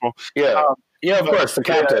at me, people. Yeah. Yeah, of course, the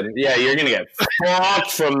captain. Yeah, you're going to get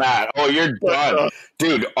fucked from that. Oh, you're done.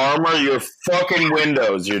 Dude, armor your fucking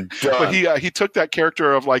windows. You're done. But he took that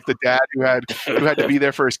character of like the dad who had to be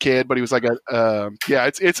there for his kid, but he was like it's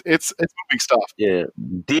moving stuff. Yeah.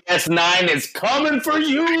 DS9 is coming for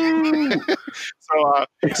you. So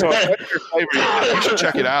if that's your favorite, you should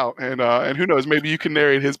check it out. And who knows, maybe you can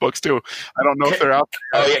narrate his books too. I don't know if they're out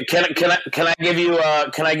there. Oh yeah, can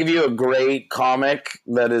I give you a great comic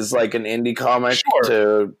that is like an indie comic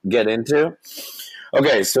to get into?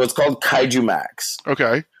 Okay, so it's called Kaiju Max.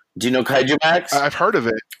 Okay. Do you know Kaiju Max? I've heard of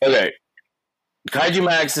it. Okay. Kaiju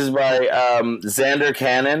Max is by Xander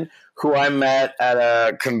Cannon, who I met at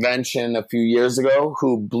a convention a few years ago,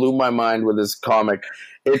 who blew my mind with his comic.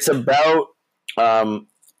 It's about the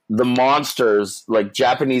monsters, like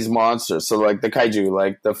Japanese monsters. So like the kaiju,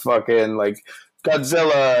 like the fucking like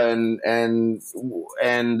Godzilla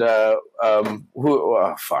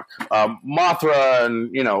Mothra,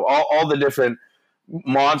 and all the different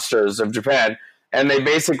monsters of Japan, and they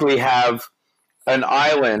basically have an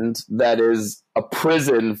island that is a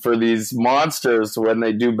prison for these monsters when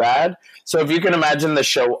they do bad. So if you can imagine the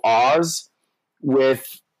show Oz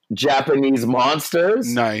with Japanese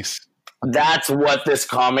monsters, nice. That's what this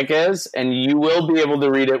comic is, and you will be able to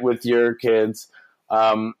read it with your kids.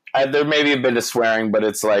 There may be a bit of swearing, but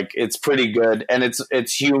it's pretty good, and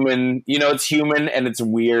it's human. It's human, and it's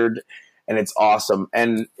weird, and it's awesome.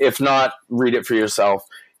 And if not, read it for yourself.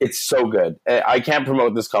 It's so good. I can't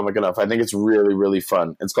promote this comic enough. I think it's really, really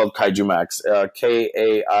fun. It's called Kaiju Max,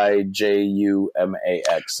 Kaijumax,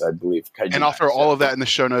 I believe. Kaiju and I'll throw all of that in the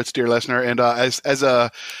show notes, dear listener. And as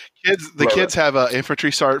a kids have a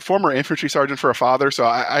former infantry sergeant for a father, so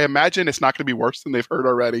I imagine it's not going to be worse than they've heard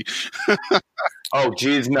already. Oh,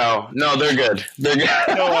 geez, no, they're good. They're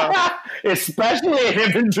good. Especially an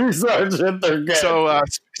infantry sergeant, they're good. So,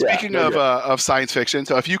 speaking of science fiction,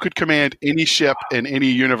 so if you could command any ship in any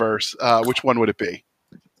universe, which one would it be?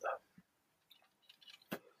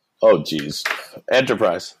 Oh, geez,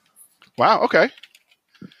 Enterprise. Wow. Okay.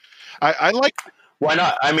 I like. Why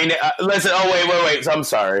not? I mean, listen. Oh, wait. I'm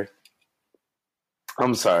sorry.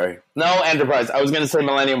 No, Enterprise. I was going to say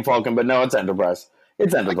Millennium Falcon, but no, it's Enterprise.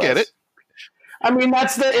 It's Enterprise. I get it. I mean,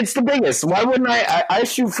 it's the biggest. Why wouldn't I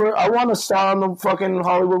shoot for? I want to star on the fucking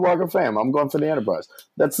Hollywood Walk of Fame. I'm going for the Enterprise.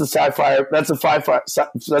 That's the sci-fi. That's a sci-fi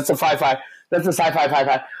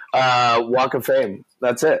Walk of Fame.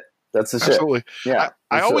 That's it. That's the shit. Absolutely. Yeah.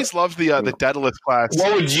 I always loved the Daedalus class.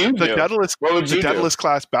 What would you The do? Daedalus, What would you the do? Daedalus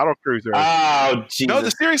class battle cruiser. Oh, Jesus. No,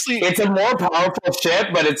 seriously. It's a more powerful ship,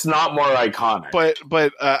 but it's not more iconic. But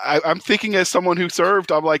I'm thinking as someone who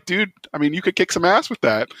served, I'm like, dude, I mean, you could kick some ass with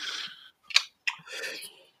that.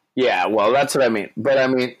 Yeah, well, that's what I mean. But I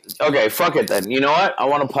mean, okay, fuck it then. You know what? I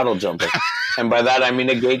want a puddle jumper. And by that, I mean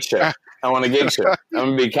a gate ship. I want a gate ship. I'm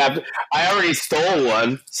going to be captain. I already stole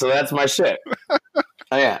one, so that's my ship.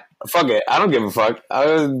 Oh, yeah. Fuck it. I don't give a fuck.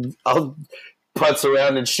 I'll putz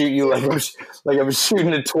around and shoot you like I'm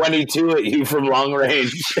shooting a 22 at you from long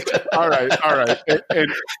range. All right.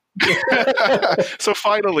 And so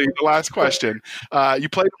finally, the last question. You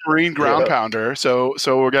played a Marine ground pounder, so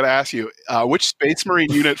we're going to ask you, which Space Marine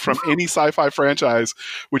unit from any sci-fi franchise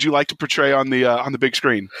would you like to portray on the big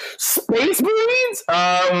screen? Space Marines?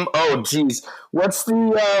 Oh, geez. What's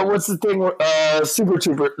the thing? Super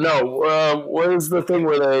Trooper? No. What is the thing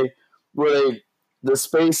where they the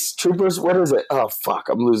Space Troopers? What is it? Oh, fuck!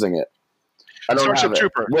 I'm losing it. I don't Starship have it.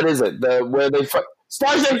 Trooper. What is it? Where they fight?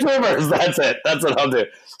 Starship Troopers. That's it. That's what I'll do.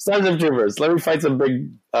 Starship Troopers. Let me fight some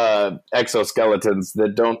big exoskeletons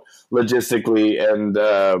that don't logistically and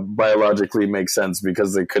biologically make sense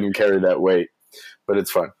because they couldn't carry that weight. But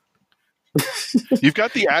it's fun. You've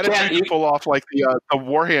got the attitude to pull off like the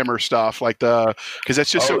Warhammer stuff, like because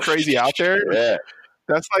that's just so crazy out there. Yeah.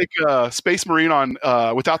 That's like Space Marine on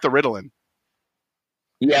without the Ritalin.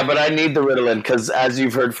 Yeah, but I need the Ritalin because, as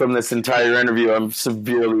you've heard from this entire interview, I'm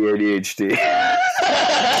severely ADHD.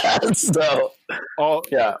 So, all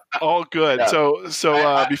good. Yeah. So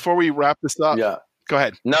before we wrap this up, go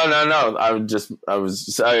ahead. No. I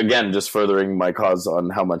was again just furthering my cause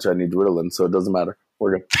on how much I need Ritalin, so it doesn't matter.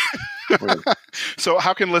 We're good. So,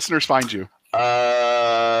 how can listeners find you?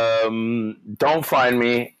 Don't find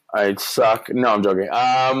me. I suck. No, I'm joking.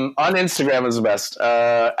 On Instagram is the best.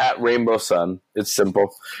 At Rainbow Sun. It's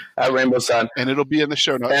simple. At Rainbow Sun. And it'll be in the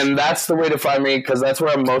show notes. And that's the way to find me because that's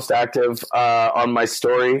where I'm most active on my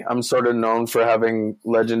story. I'm sort of known for having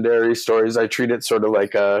legendary stories. I treat it sort of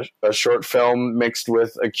like a short film mixed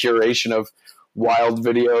with a curation of wild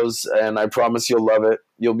videos, and I promise you'll love it.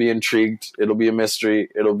 You'll be intrigued. It'll be a mystery.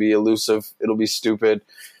 It'll be elusive. It'll be stupid.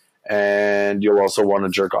 And you'll also want to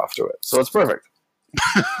jerk off to it. So it's perfect.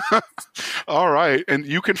 All right. And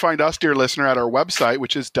you can find us, dear listener, at our website,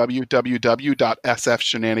 which is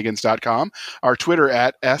www.sfshenanigans.com, our Twitter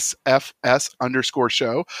at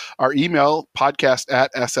SFS_show, our email podcast at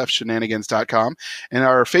sfshenanigans.com, and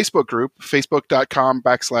our Facebook group,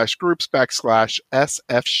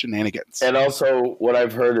 facebook.com/groups/sfshenanigans. And also what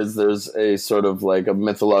I've heard is there's a sort of like a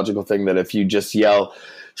mythological thing that if you just yell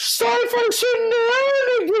sci-fi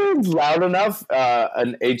shenanigans loud enough,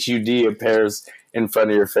 an HUD appears in front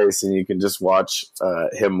of your face and you can just watch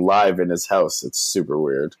him live in his house. It's super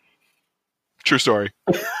weird. True story.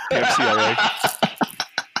 MCLA.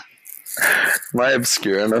 Am I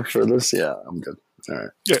obscure enough for this? Yeah, I'm good. All right.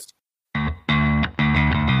 Yeah.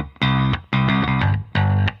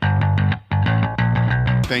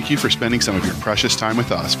 Thank you for spending some of your precious time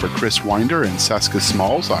with us. For Chris Winder and Seska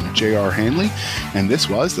Smalls, I'm J.R. Hanley, and this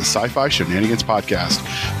was the Sci-Fi Shenanigans Podcast.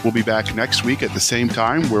 We'll be back next week at the same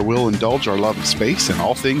time where we'll indulge our love of space and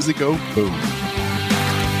all things that go boom.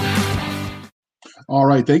 All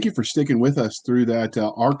right. Thank you for sticking with us through that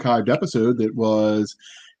archived episode that was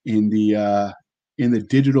in the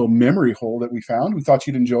digital memory hole that we found. We thought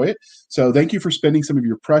you'd enjoy it. So thank you for spending some of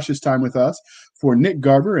your precious time with us. For Nick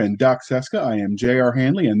Garber and Doc Seska, I am J.R.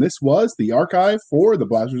 Hanley, and this was the archive for the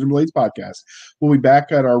Blasters and Blades podcast. We'll be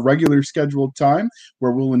back at our regular scheduled time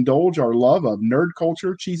where we'll indulge our love of nerd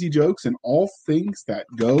culture, cheesy jokes, and all things that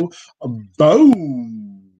go boom.